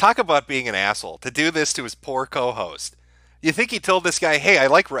 Talk about being an asshole to do this to his poor co-host. You think he told this guy, hey,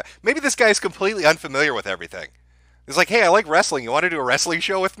 maybe this guy's completely unfamiliar with everything. He's like, hey, I like wrestling. You want to do a wrestling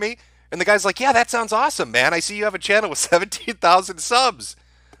show with me? And the guy's like, yeah, that sounds awesome, man. I see you have a channel with 17,000 subs.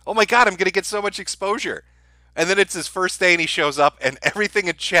 Oh my God, I'm going to get so much exposure. And then it's his first day and he shows up and everything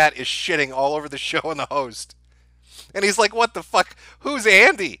in chat is shitting all over the show and the host. And he's like, what the fuck? Who's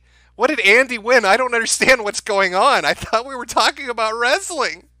Andy? What did Andy win? I don't understand what's going on. I thought we were talking about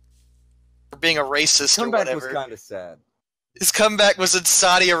wrestling. For being a racist or whatever. Comeback was kind of sad. His comeback was in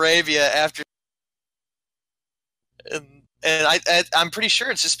Saudi Arabia after... And I'm pretty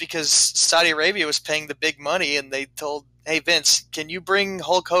sure it's just because Saudi Arabia was paying the big money and they told, hey, Vince, can you bring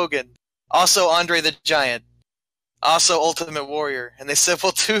Hulk Hogan? Also Andre the Giant. Also Ultimate Warrior. And they said,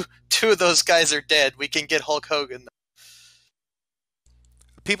 well, two of those guys are dead. We can get Hulk Hogan.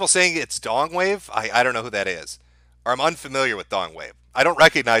 People saying it's Dongwave? I don't know who that is. Or I'm unfamiliar with Dongwave. I don't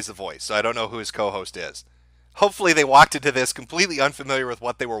recognize the voice, so I don't know who his co-host is. Hopefully they walked into this completely unfamiliar with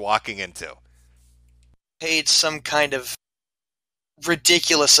what they were walking into. Paid some kind of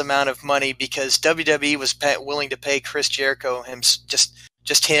ridiculous amount of money because WWE was willing to pay Chris Jericho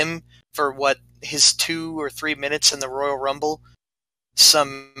just him for what, his 2 or 3 minutes in the Royal Rumble,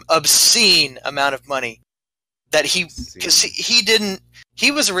 some obscene amount of money that because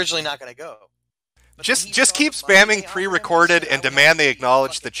he was originally not going to go. Just keep spamming pre-recorded and demand they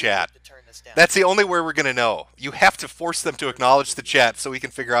acknowledge the chat. That's the only way we're going to know. You have to force them to acknowledge the chat so we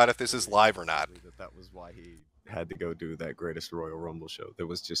can figure out if this is live or not. That was why he had to go do that Greatest Royal Rumble show. It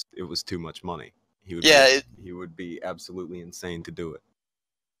was too much money. He would be absolutely insane to do it.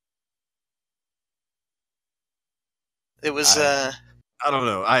 It was I don't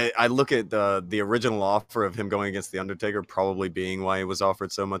know. I look at the original offer of him going against The Undertaker probably being why he was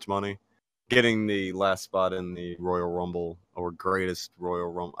offered so much money. Getting the last spot in the Royal Rumble or Greatest Royal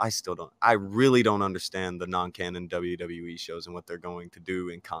Rumble. I really don't understand the non-canon WWE shows and what they're going to do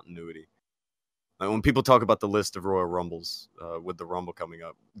in continuity. Like when people talk about the list of Royal Rumbles with the Rumble coming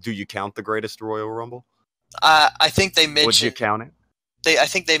up, do you count the Greatest Royal Rumble? I think they mentioned... Would you count it? I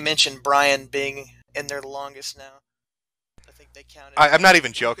think they mentioned Bryan being in there the longest now. I think they counted... I'm not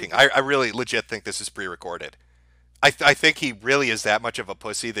even joking. I really legit think this is pre-recorded. I think he really is that much of a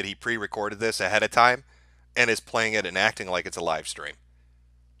pussy that he pre-recorded this ahead of time and is playing it and acting like it's a live stream.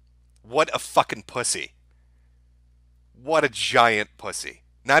 What a fucking pussy. What a giant pussy.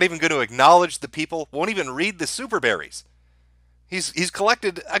 Not even going to acknowledge the people, won't even read the super berries. He's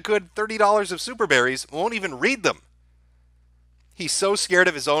collected a good $30 of super berries, won't even read them. He's so scared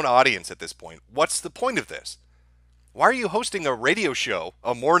of his own audience at this point. What's the point of this? Why are you hosting a radio show,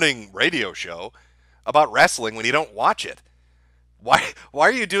 a morning radio show, about wrestling when you don't watch it? Why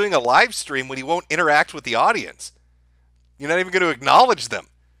are you doing a live stream when you won't interact with the audience? You're not even going to acknowledge them.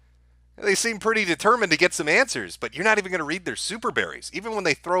 They seem pretty determined to get some answers, but you're not even going to read their super berries, even when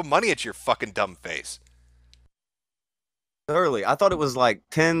they throw money at your fucking dumb face. Early. I thought it was like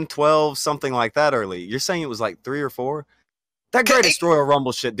 10, 12, something like that early. You're saying it was like 3 or 4? That Greatest Royal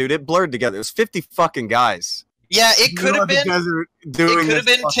Rumble shit, dude, it blurred together. It was 50 fucking guys. Yeah, it could have been. It could have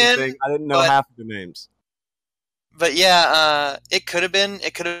been 10. Thing. I didn't know half of the names. But yeah, it could have been.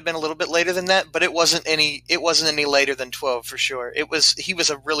 It could have been a little bit later than that, but it wasn't any. It wasn't any later than 12 for sure. It was. He was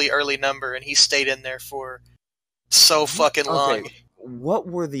a really early number, and he stayed in there for so fucking long. What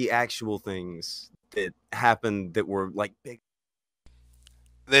were the actual things that happened that were like big?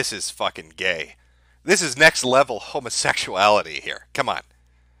 This is fucking gay. This is next level homosexuality here. Come on.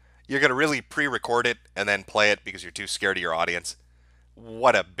 You're going to really pre-record it and then play it because you're too scared of your audience?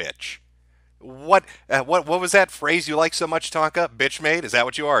 What a bitch. What was that phrase you like so much, Tonka? Bitch made? Is that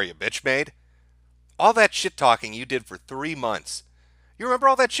what you are? Are you bitch made? All that shit talking you did for 3 months. You remember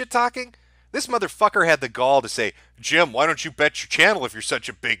all that shit talking? This motherfucker had the gall to say, Jim, why don't you bet your channel if you're such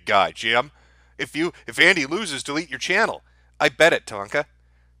a big guy, Jim? If Andy loses, delete your channel. I bet it, Tonka.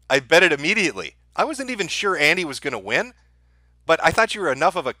 I bet it immediately. I wasn't even sure Andy was going to win, but I thought you were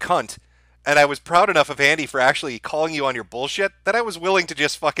enough of a cunt, and I was proud enough of Andy for actually calling you on your bullshit that I was willing to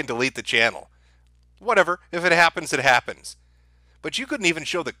just fucking delete the channel. Whatever, if it happens, it happens. But you couldn't even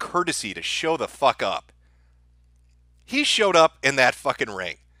show the courtesy to show the fuck up. He showed up in that fucking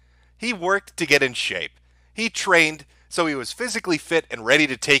ring. He worked to get in shape. He trained so he was physically fit and ready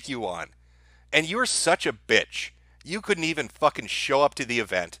to take you on. And you're such a bitch. You couldn't even fucking show up to the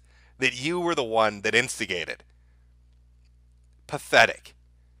event that you were the one that instigated. Pathetic.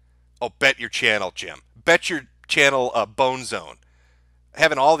 Oh, bet your channel, Jim. Bet your channel, Bone Zone.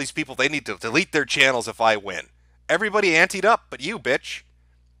 Having all these people, they need to delete their channels if I win. Everybody anteed up, but you, bitch.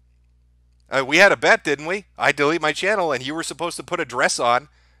 We had a bet, didn't we? I delete my channel, and you were supposed to put a dress on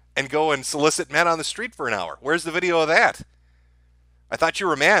and go and solicit men on the street for an hour. Where's the video of that? I thought you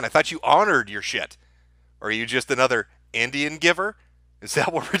were a man. I thought you honored your shit. Or are you just another Indian giver? Is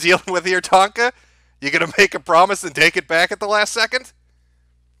that what we're dealing with here, Tonka? You gonna make a promise and take it back at the last second?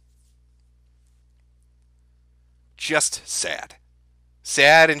 Just sad.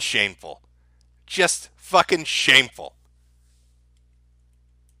 Sad and shameful. Just fucking shameful.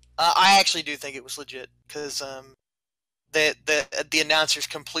 I actually do think it was legit, because the announcers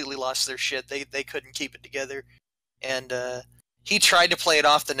completely lost their shit. They couldn't keep it together. And he tried to play it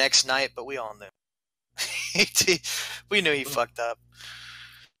off the next night, but we all knew. We knew he fucked up.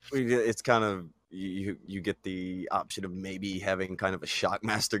 It's kind of, you get the option of maybe having kind of a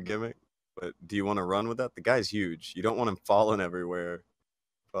Shockmaster gimmick, but do you want to run with that? The guy's huge. You don't want him falling everywhere.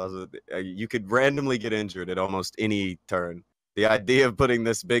 You could randomly get injured at almost any turn. The idea of putting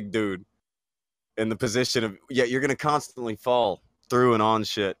this big dude in the position of, yeah, you're going to constantly fall through and on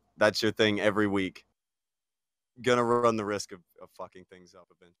shit. That's your thing every week. Gonna run the risk of fucking things up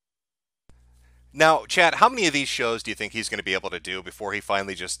a bit. Now, Chad, how many of these shows do you think he's going to be able to do before he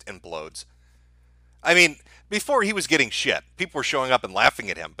finally just implodes? I mean, before he was getting shit, people were showing up and laughing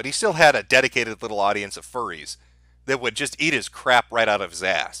at him, but he still had a dedicated little audience of furries that would just eat his crap right out of his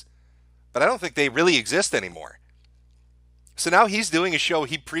ass. But I don't think they really exist anymore. So now he's doing a show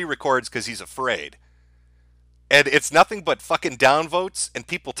he pre-records because he's afraid. And it's nothing but fucking downvotes and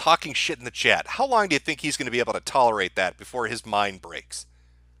people talking shit in the chat. How long do you think he's going to be able to tolerate that before his mind breaks?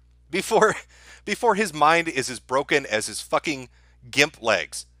 Before his mind is as broken as his fucking gimp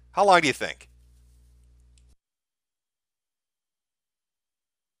legs. How long do you think?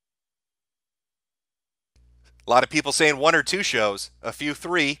 A lot of people saying 1 or 2 shows, a few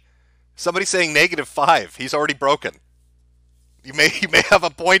 3. Somebody saying -5. He's already broken. You may have a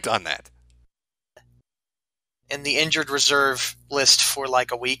point on that. In the injured reserve list for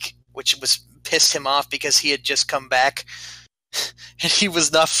like a week, which was pissed him off because he had just come back. And he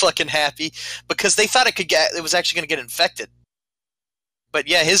was not fucking happy because they thought it was actually going to get infected. But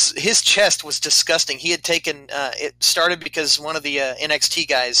yeah, his chest was disgusting. He had taken it started because one of the NXT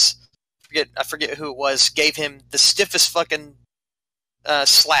guys, I forget who it was, gave him the stiffest fucking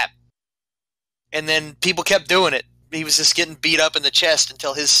slap, and then people kept doing it. He was just getting beat up in the chest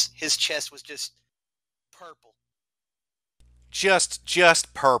until his chest was just purple.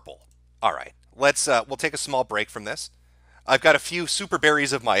 Just purple. All right, we'll take a small break from this. I've got a few super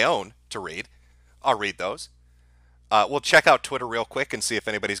berries of my own to read. I'll read those. We'll check out Twitter real quick and see if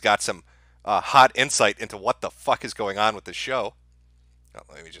anybody's got some hot insight into what the fuck is going on with the show. Oh,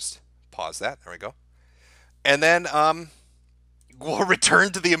 let me just pause that. There we go. And then we'll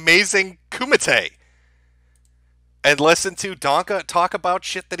return to the amazing Kumite and listen to Donga talk about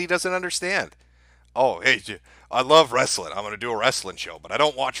shit that he doesn't understand. Oh, hey, I love wrestling. I'm going to do a wrestling show, but I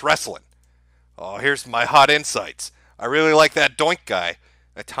don't watch wrestling. Oh, here's my hot insights. I really like that Doink guy.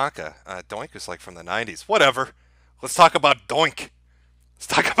 Tonka. Doink is like from the 90s. Whatever. Let's talk about Doink. Let's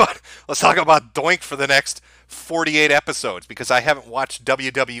talk about Doink for the next 48 episodes because I haven't watched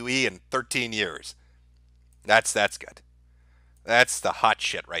WWE in 13 years. That's good. That's the hot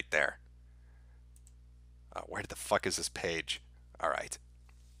shit right there. Where the fuck is this page? All right.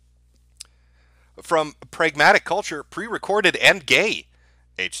 From Pragmatic Culture, pre-recorded and gay.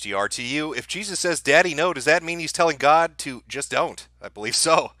 HDR to you. If Jesus says daddy no, does that mean he's telling God to just don't? I believe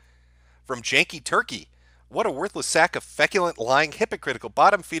so. From Janky Turkey. What a worthless sack of feculent, lying, hypocritical,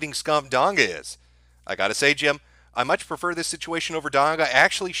 bottom-feeding scum Donga is. I gotta say, Jim, I much prefer this situation over Donga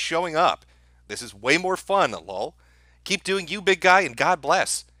actually showing up. This is way more fun, lol. Keep doing you, big guy, and God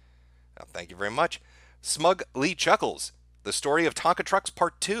bless. Well, thank you very much. Smug Lee Chuckles. The story of Tonka Trucks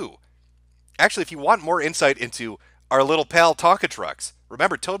Part 2. Actually, if you want more insight into our little pal Tonka Trucks,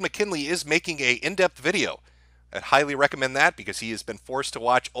 remember, Toad McKinley is making a in-depth video. I'd highly recommend that because he has been forced to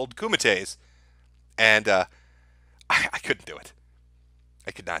watch old Kumites, and I couldn't do it.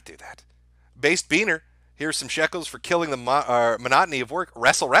 I could not do that. Based Beaner, here's some shekels for killing the monotony of work.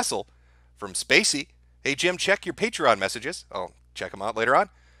 Wrestle, wrestle. From Spacey, hey Jim, check your Patreon messages. I'll check them out later on.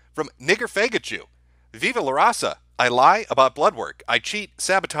 From Nigger Fagachu, Viva La Raza. I lie about blood work. I cheat,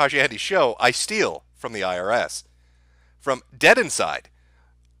 sabotage Andy's show. I steal from the IRS. From Dead Inside,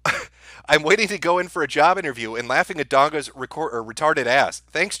 I'm waiting to go in for a job interview and laughing at Donga's retarded ass.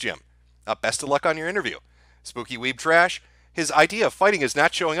 Thanks, Jim. Best of luck on your interview. Spooky Weeb Trash, his idea of fighting is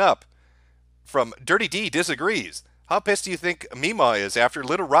not showing up. From Dirty D disagrees. How pissed do you think Mima is after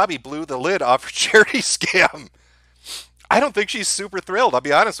little Robbie blew the lid off her charity scam? I don't think she's super thrilled, I'll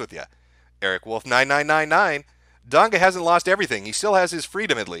be honest with you. Eric Wolf 9999. Donga hasn't lost everything. He still has his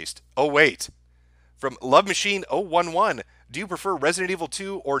freedom, at least. Oh, wait. From Love Machine 011, do you prefer Resident Evil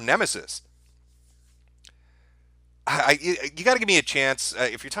 2 or Nemesis? You got to give me a chance.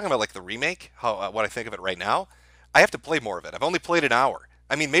 If you're talking about like the remake, what I think of it right now, I have to play more of it. I've only played an hour.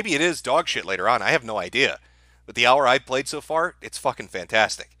 I mean, maybe it is dog shit later on. I have no idea. But the hour I've played so far, it's fucking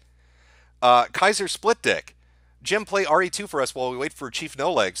fantastic. Kaiser Split Dick. Jim, play RE2 for us while we wait for Chief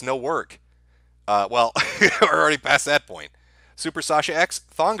No Legs. No work. Well, we're already past that point. Super Sasha X,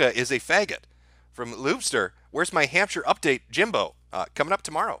 Thonga is a faggot. From Loopster, where's my Hampshire update, Jimbo? Coming up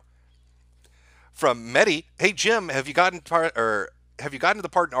tomorrow. From Medi, hey Jim, have you gotten to the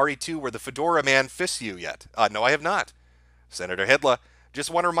part in RE2 where the Fedora man fists you yet? No, I have not. Senator Hedla,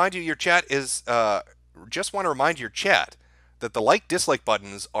 just want to remind you your chat that the like-dislike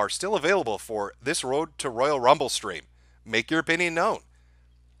buttons are still available for this Road to Royal Rumble stream. Make your opinion known.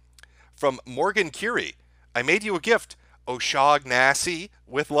 From Morgan Curie, I made you a gift, Oshagnassi,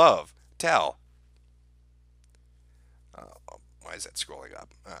 with love. Tal. Why is that scrolling up?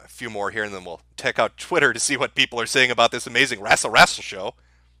 A few more here, and then we'll check out Twitter to see what people are saying about this amazing Wrestle show.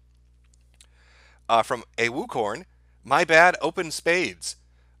 From A Woocorn, my bad, open spades.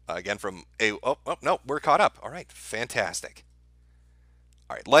 Again from A... Oh, no, we're caught up. All right, fantastic.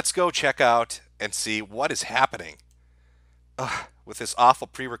 All right, let's go check out and see what is happening with this awful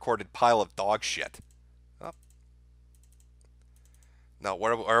pre-recorded pile of dog shit. Oh. No,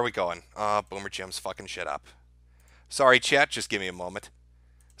 where are we going? Boomer Jim's fucking shit up. Sorry, chat, just give me a moment.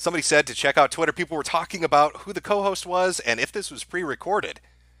 Somebody said to check out Twitter. People were talking about who the co-host was and if this was pre-recorded.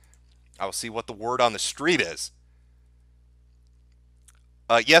 I will see what the word on the street is.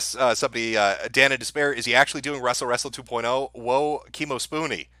 Yes, somebody, Dan in Despair, is he actually doing Wrestle 2.0? Whoa, Chemo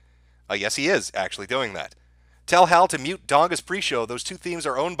Spoonie. Yes, he is actually doing that. Tell Hal to mute Donga's pre-show. Those two themes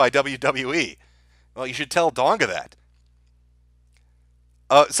are owned by WWE. Well, you should tell Donga that.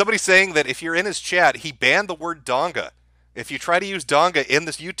 Somebody's saying that if you're in his chat, he banned the word Donga. If you try to use Donga in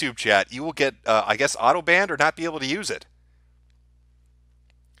this YouTube chat, you will get, I guess, auto-banned or not be able to use it.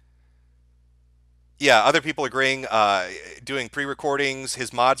 Yeah, other people agreeing, doing pre-recordings.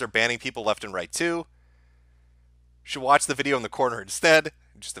 His mods are banning people left and right, too. Should watch the video in the corner instead.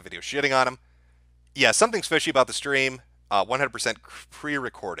 Just the video shitting on him. Yeah, something's fishy about the stream. 100%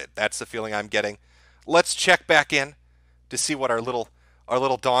 pre-recorded. That's the feeling I'm getting. Let's check back in to see what our little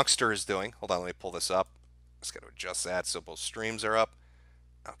donkster is doing. Hold on, let me pull this up. Just got to adjust that so both streams are up.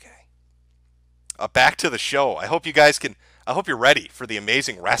 Okay. Back to the show. I hope you guys can... I hope you're ready for the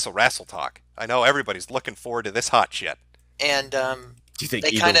amazing Wrestle talk. I know everybody's looking forward to this hot shit. And Do you think they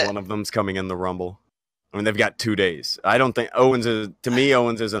either kinda- one of them's coming in the Rumble? I mean, they've got 2 days. I don't think Owens is. To me,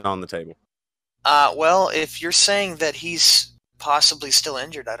 Owens isn't on the table. well, if you're saying that he's possibly still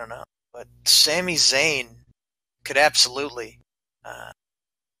injured, I don't know. But Sami Zayn could absolutely.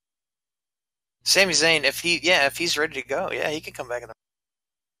 Sami Zayn, if he's ready to go, yeah, he can come back in the.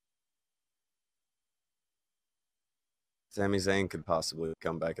 Sami Zayn could possibly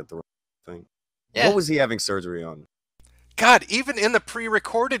come back at the Rumble thing. Yeah. What was he having surgery on? God, even in the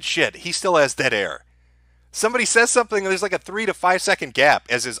pre-recorded shit, he still has dead air. Somebody says something, and there's like a 3 to 5 second gap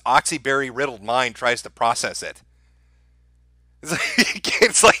as his oxyberry-riddled mind tries to process it.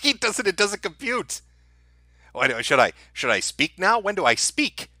 It's like it doesn't compute. Should I speak now? When do I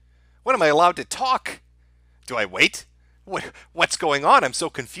speak? When am I allowed to talk? Do I wait? What's going on? I'm so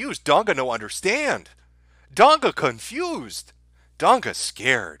confused. Donga no understand. Donga confused. Donga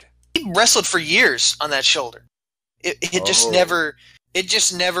scared. He wrestled for years on that shoulder. It just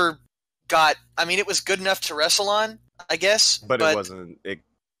never got. I mean, it was good enough to wrestle on, I guess, but it wasn't.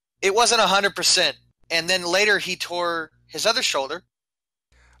 It wasn't 100%. And then later he tore his other shoulder.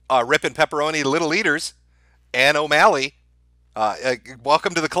 Rip and Pepperoni Little Eaters, Ann O'Malley,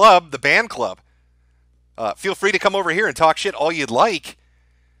 welcome to the club, the band club. Feel free to come over here and talk shit all you'd like.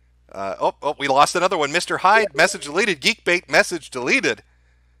 We lost another one. Mr. Hyde, message deleted. Geekbait, message deleted.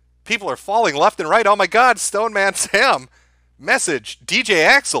 People are falling left and right. Oh my God, Stone Man Sam, message. DJ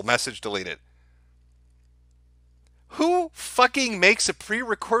Axel, message deleted. Who fucking makes a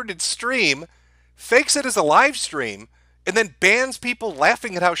pre-recorded stream, fakes it as a live stream, and then bans people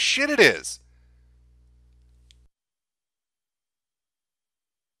laughing at how shit it is?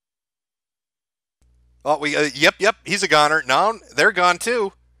 Oh, yep, he's a goner. No, they're gone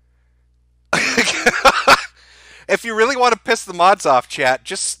too. If you really want to piss the mods off, chat,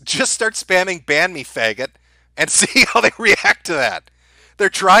 just start spamming ban me faggot and see how they react to that. They're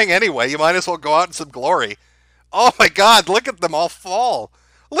trying anyway. You might as well go out in some glory. Oh my God, look at them all fall.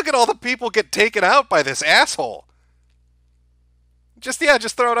 Look at all the people get taken out by this asshole. Just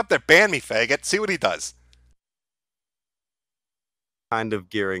throw it up there. Ban me faggot. See what he does. Kind of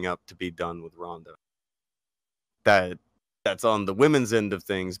gearing up to be done with Ronda. That's on the women's end of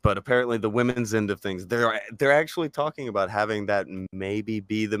things, but apparently the women's end of things, they're actually talking about having that maybe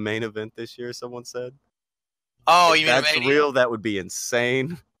be the main event this year, someone said. Oh, if you mean that's real? That would be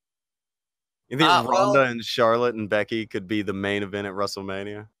insane. You think Ronda and Charlotte and Becky could be the main event at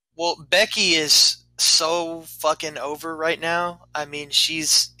WrestleMania? Well, Becky is so fucking over right now. I mean,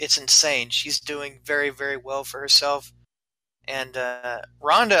 it's insane. She's doing very, very well for herself. And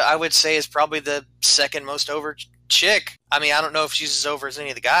Ronda, I would say, is probably the second most over chick. I mean, I don't know if she's as over as any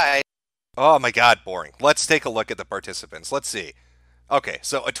of the guys. Oh my God, boring. Let's take a look at the participants. Let's see. Okay,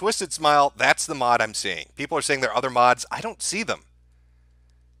 so a Twisted Smile, that's the mod I'm seeing. People are saying there are other mods. I don't see them.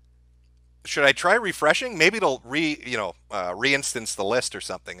 Should I try refreshing? Maybe it'll re-instance the list or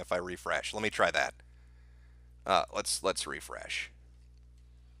something if I refresh. Let me try that. Let's refresh.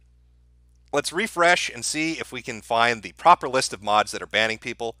 Let's refresh and see if we can find the proper list of mods that are banning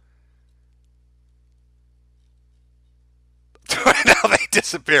people. Now they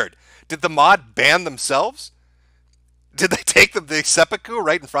disappeared. Did the mod ban themselves? Did they take the seppuku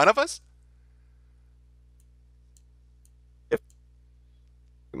right in front of us?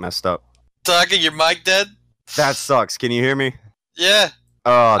 Messed up. Talking, your mic dead? That sucks. Can you hear me? Yeah.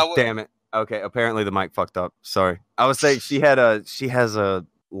 Oh, damn it. Okay, apparently the mic fucked up. Sorry. I was saying she has a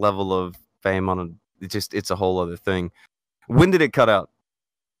level of fame on it's a whole other thing. When did it cut out?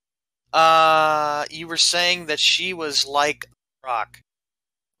 You were saying that she was like Rock.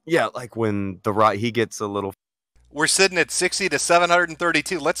 Yeah, like when the Rock, he gets a little. We're sitting at 60 to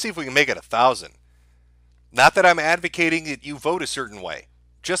 732. Let's see if we can make it 1,000. Not that I'm advocating that you vote a certain way,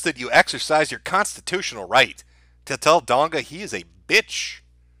 just that you exercise your constitutional right to tell Donga he is a bitch.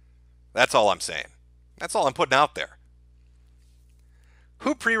 That's all I'm saying. That's all I'm putting out there.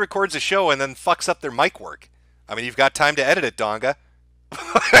 Who pre-records a show and then fucks up their mic work? I mean, you've got time to edit it, Donga.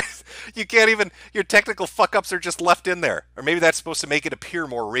 You can't even, your technical fuck-ups are just left in there. Or maybe that's supposed to make it appear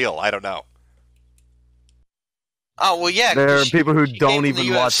more real. I don't know. Oh, well, yeah. There are people who don't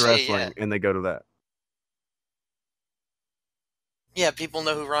even watch UFC, wrestling, and they go to that. Yeah, people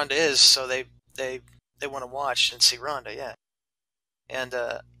know who Ronda is, so they want to watch and see Ronda, yeah. And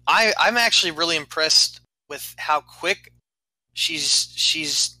I'm actually really impressed with how quick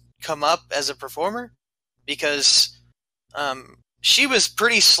she's come up as a performer, because she was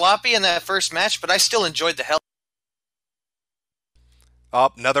pretty sloppy in that first match, but I still enjoyed the hell. Oh,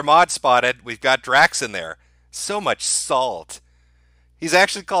 another mod spotted. We've got Drax in there. So much salt. He's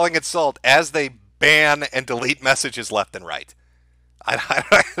actually calling it salt as they ban and delete messages left and right.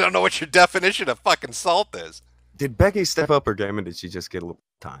 I don't know what your definition of fucking salt is. Did Becky step up her game, or did she just get a little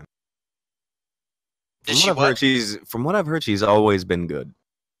time? From what I've heard, she's always been good.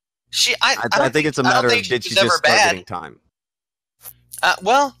 I think it's a matter of did she just start getting time?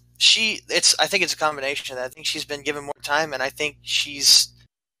 Well, I think it's a combination. I think she's been given more time, and I think she's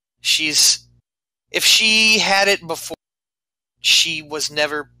if she had it before, she was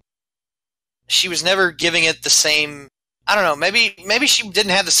never giving it the same. I don't know. Maybe she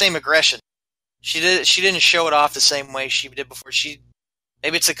didn't have the same aggression. She didn't show it off the same way she did before.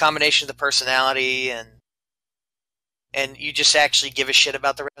 Maybe it's a combination of the personality and you just actually give a shit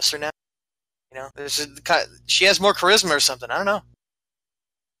about the wrestler now. You know, she has more charisma or something. I don't know.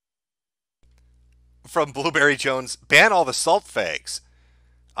 From Blueberry Jones, ban all the salt fags.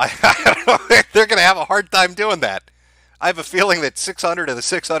 I don't know. They're going to have a hard time doing that. I have a feeling that 600 of the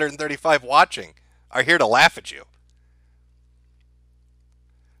 635 watching are here to laugh at you.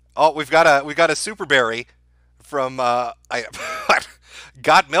 Oh, we've got a Superberry from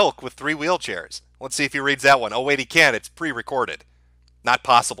Got Milk with 3 wheelchairs. Let's see if he reads that one. Oh wait, he can't. It's pre-recorded. Not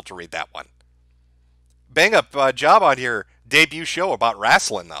possible to read that one. Bang up job on your debut show about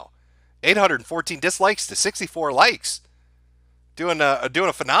wrestling though. 814 dislikes to 64 likes. Doing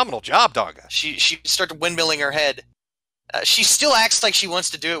a phenomenal job, Donga. She started windmilling her head. She still acts like she wants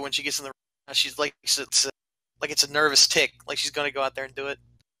to do it when she gets in the. She's like it's a nervous tick, like she's going to go out there and do it,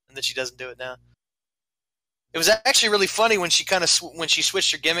 and then she doesn't do it now. It was actually really funny when she when she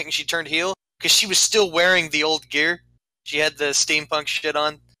switched her gimmick and she turned heel, because she was still wearing the old gear. She had the steampunk shit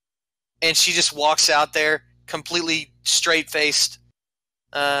on, and she just walks out there completely straight-faced,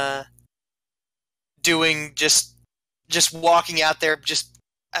 doing just walking out there, just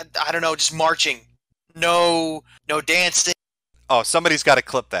I don't know, just marching. No dancing. Oh, somebody's got to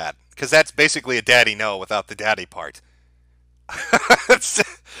clip that, because that's basically a daddy no without the daddy part.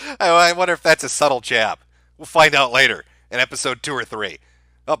 I wonder if that's a subtle jab. We'll find out later in episode 2 or 3.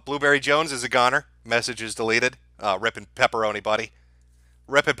 Oh, Blueberry Jones is a goner. Message is deleted. Rippin' pepperoni, buddy.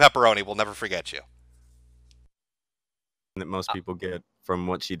 Rippin' pepperoni, we'll never forget you. That most people get from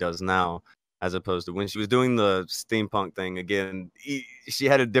what she does now, as opposed to when she was doing the steampunk thing. Again, she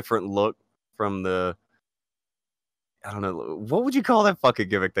had a different look from the. I don't know, what would you call that fucking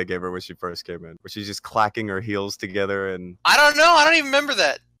gimmick they gave her when she first came in? Where she's just clacking her heels together and... I don't know. I don't even remember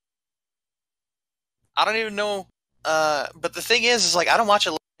that. I don't even know. But the thing is like, I don't watch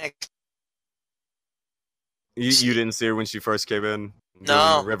it. You didn't see her when she first came in?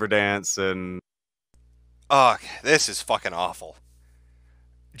 No. Doing the river dance and... Oh, this is fucking awful.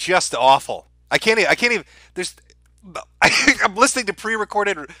 Just awful. I can't even... I'm listening to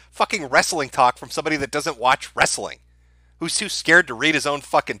pre-recorded fucking wrestling talk from somebody that doesn't watch wrestling. Who's too scared to read his own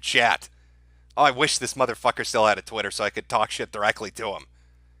fucking chat. Oh, I wish this motherfucker still had a Twitter so I could talk shit directly to him.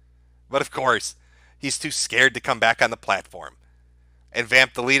 But of course, he's too scared to come back on the platform. And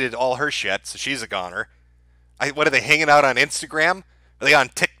Vamp deleted all her shit, so she's a goner. What are they hanging out on Instagram? Are they on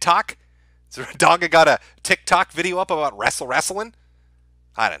TikTok? So Donga got a TikTok video up about wrestling?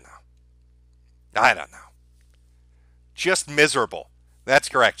 I don't know. Just miserable. That's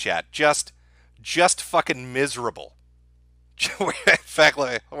correct, chat. Just fucking miserable. In fact,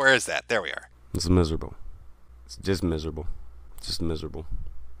 where is that? There we are. It's miserable. It's just miserable. Just miserable.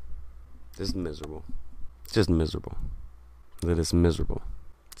 Just miserable. Just miserable. That is miserable.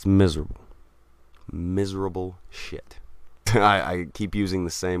 It's miserable. Miserable shit. I keep using the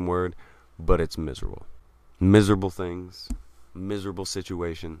same word, but it's miserable. Miserable things. Miserable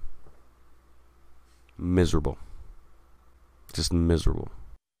situation. Miserable. Just miserable.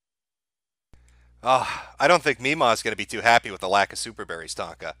 I don't think Mima is going to be too happy with the lack of Superberries,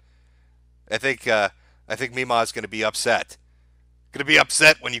 Tonka. I think Mima is going to be upset. Going to be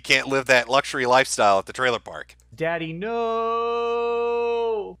upset when you can't live that luxury lifestyle at the trailer park. Daddy, no!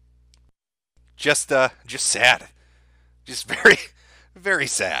 Just sad. Just very, very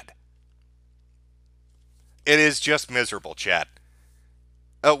sad. It is just miserable, chat.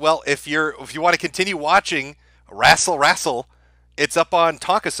 Well, if you want to continue watching Wrestle, it's up on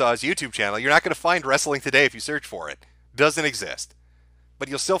Tonkasaw's YouTube channel. You're not going to find Wrestling Today if you search for it. Doesn't exist. But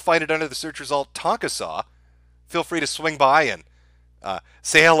you'll still find it under the search result Tonkasaw. Feel free to swing by and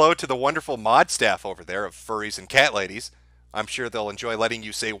say hello to the wonderful mod staff over there of furries and cat ladies. I'm sure they'll enjoy letting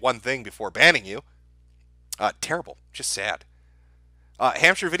you say one thing before banning you. Terrible. Just sad.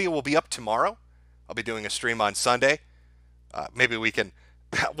 Hampshire video will be up tomorrow. I'll be doing a stream on Sunday. Maybe we can...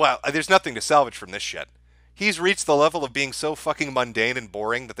 Well, there's nothing to salvage from this shit. He's reached the level of being so fucking mundane and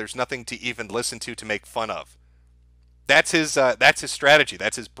boring that there's nothing to even listen to make fun of. That's his strategy.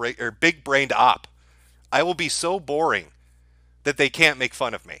 That's his big-brained op. I will be so boring that they can't make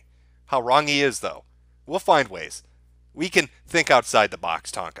fun of me. How wrong he is, though. We'll find ways. We can think outside the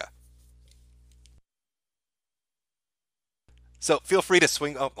box, Tonka. So feel free to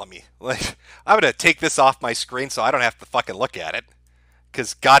swing. Oh, I'm going to take this off my screen so I don't have to fucking look at it.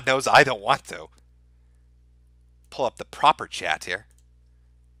 Because God knows I don't want to. Pull up the proper chat here.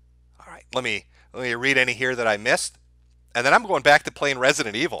 All right, let me read any here that I missed. And then I'm going back to playing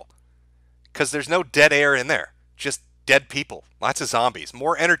Resident Evil. Because there's no dead air in there. Just dead people. Lots of zombies.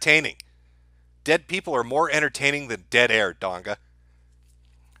 More entertaining. Dead people are more entertaining than dead air, Donga.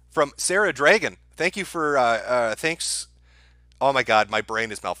 From Sarah Dragon. Thank you for, thanks. Oh my God, my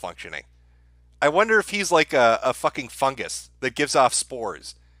brain is malfunctioning. I wonder if he's like a fucking fungus that gives off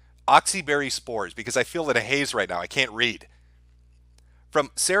spores. Oxyberry spores, because I feel in a haze right now. I can't read. From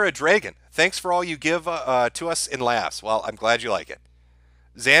Sarah Dragon. Thanks for all you give to us in laughs. Well, I'm glad you like it.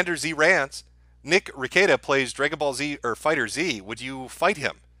 Xander Z Rants. Nick Ricada plays Dragon Ball Z or Fighter Z. Would you fight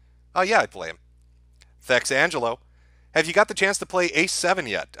him? Oh yeah, I'd play him. Thex Angelo. Have you got the chance to play Ace 7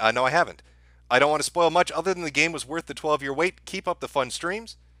 yet? No, I haven't. I don't want to spoil much other than the game was worth the 12-year wait. Keep up the fun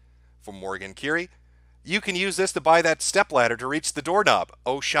streams. From Morgan Curie. You can use this to buy that stepladder to reach the doorknob.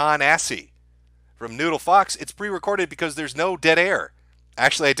 O'Shaughnessy. From Noodle Fox. It's pre-recorded because there's no dead air.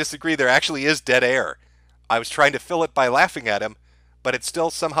 Actually, I disagree. There actually is dead air. I was trying to fill it by laughing at him, but it still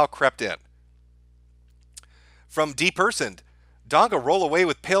somehow crept in. From D-Personed. Donga roll away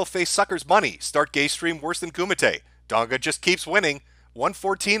with pale-faced sucker's money. Start gay stream worse than Kumite. Donga just keeps winning.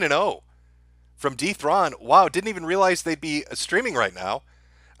 114-0. From D-Thron. Wow, didn't even realize they'd be streaming right now.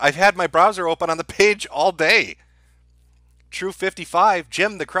 I've had my browser open on the page all day. True 55.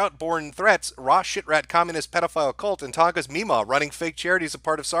 Jim the Kraut-born threats. Raw shitrat communist pedophile cult and Tonga's Mima running fake charities a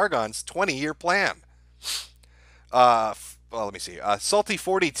part of Sargon's 20-year plan. Well, let me see. Salty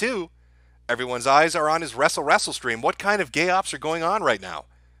 42. Everyone's eyes are on his Wrestle stream. What kind of gay ops are going on right now?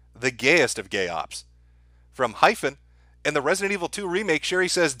 The gayest of gay ops. From Hyphen. In the Resident Evil 2 remake, Sherry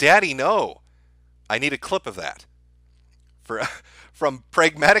says, Daddy, no. I need a clip of that. From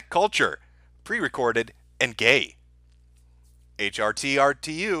Pragmatic Culture. Pre-recorded and gay.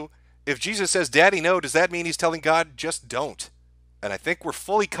 HRTRTU. If Jesus says, Daddy, no, does that mean he's telling God, just don't? And I think we're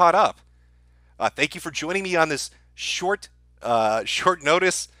fully caught up. Thank you for joining me on this short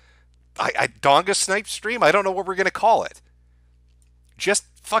notice Donga Snipe stream. I don't know what we're going to call it. Just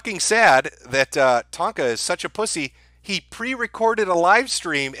fucking sad that Tonka is such a pussy. He pre-recorded a live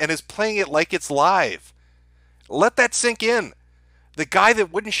stream and is playing it like it's live. Let that sink in. The guy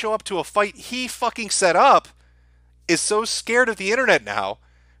that wouldn't show up to a fight he fucking set up is so scared of the internet now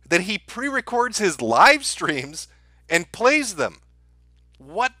that he pre-records his live streams and plays them.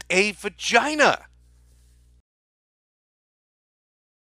 What a vagina.